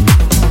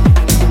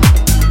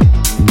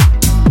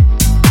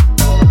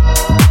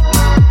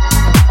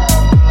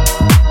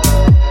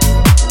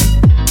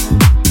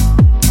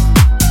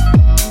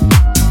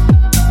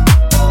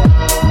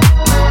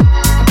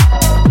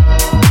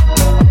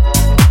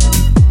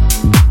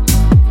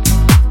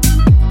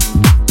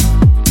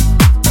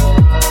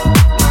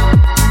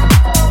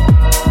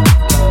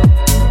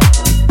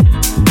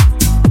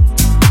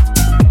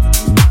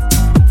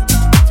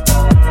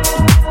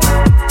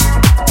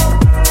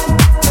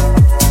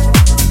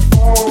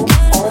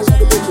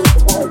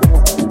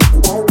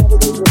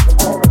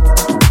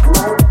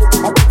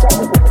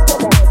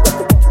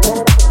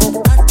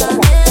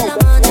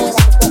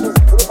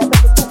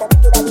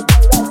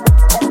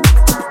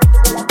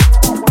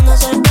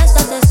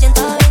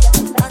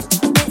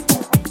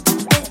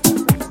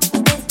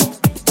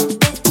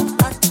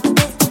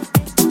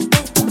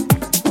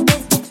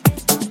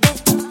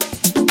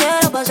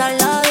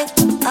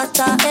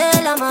hasta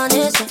el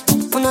amanecer.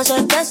 Una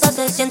cerveza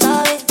se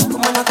sienta bien,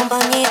 con buena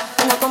compañía,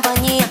 buena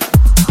compañía.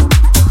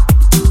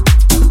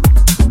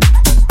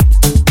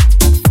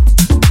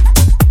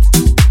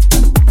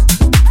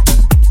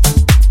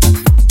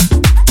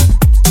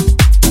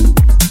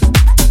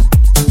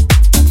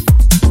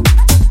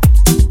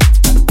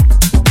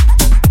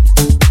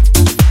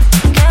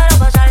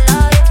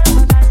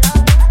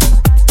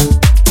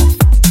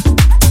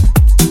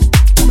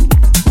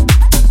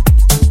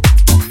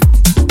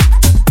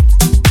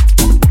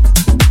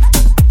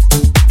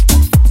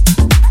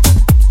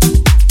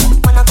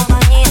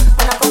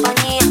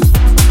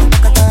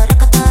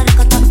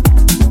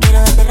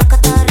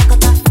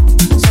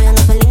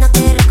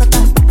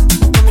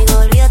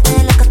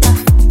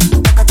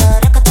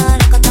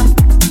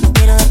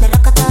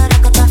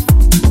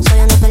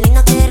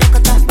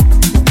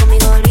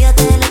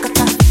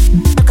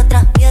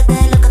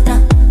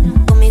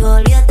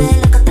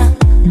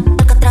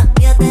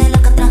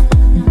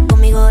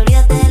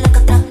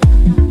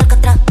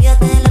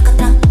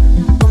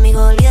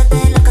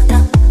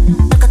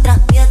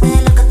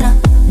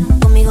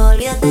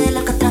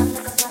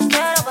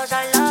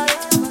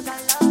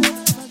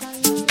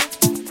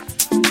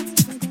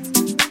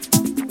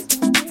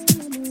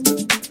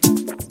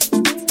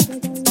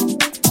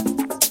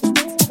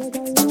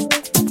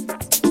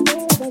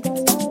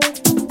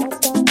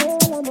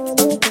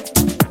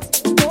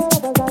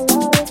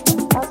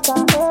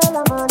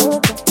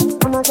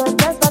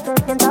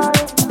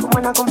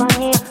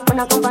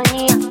 Buena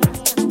compañía,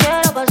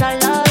 quiero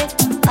pasarla bien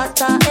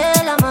hasta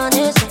el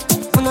amanecer.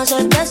 Una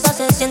cerveza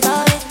se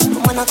sienta bien,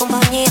 con buena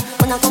compañía,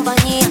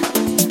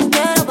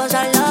 quiero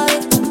pasarla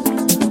bien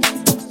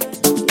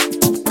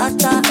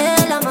hasta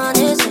el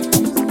amanecer.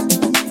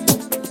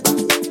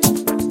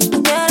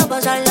 Quiero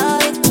pasarla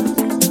bien,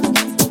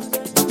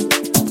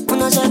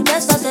 una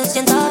cerveza se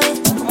sienta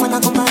bien, con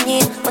buena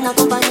compañía, buena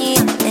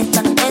compañía.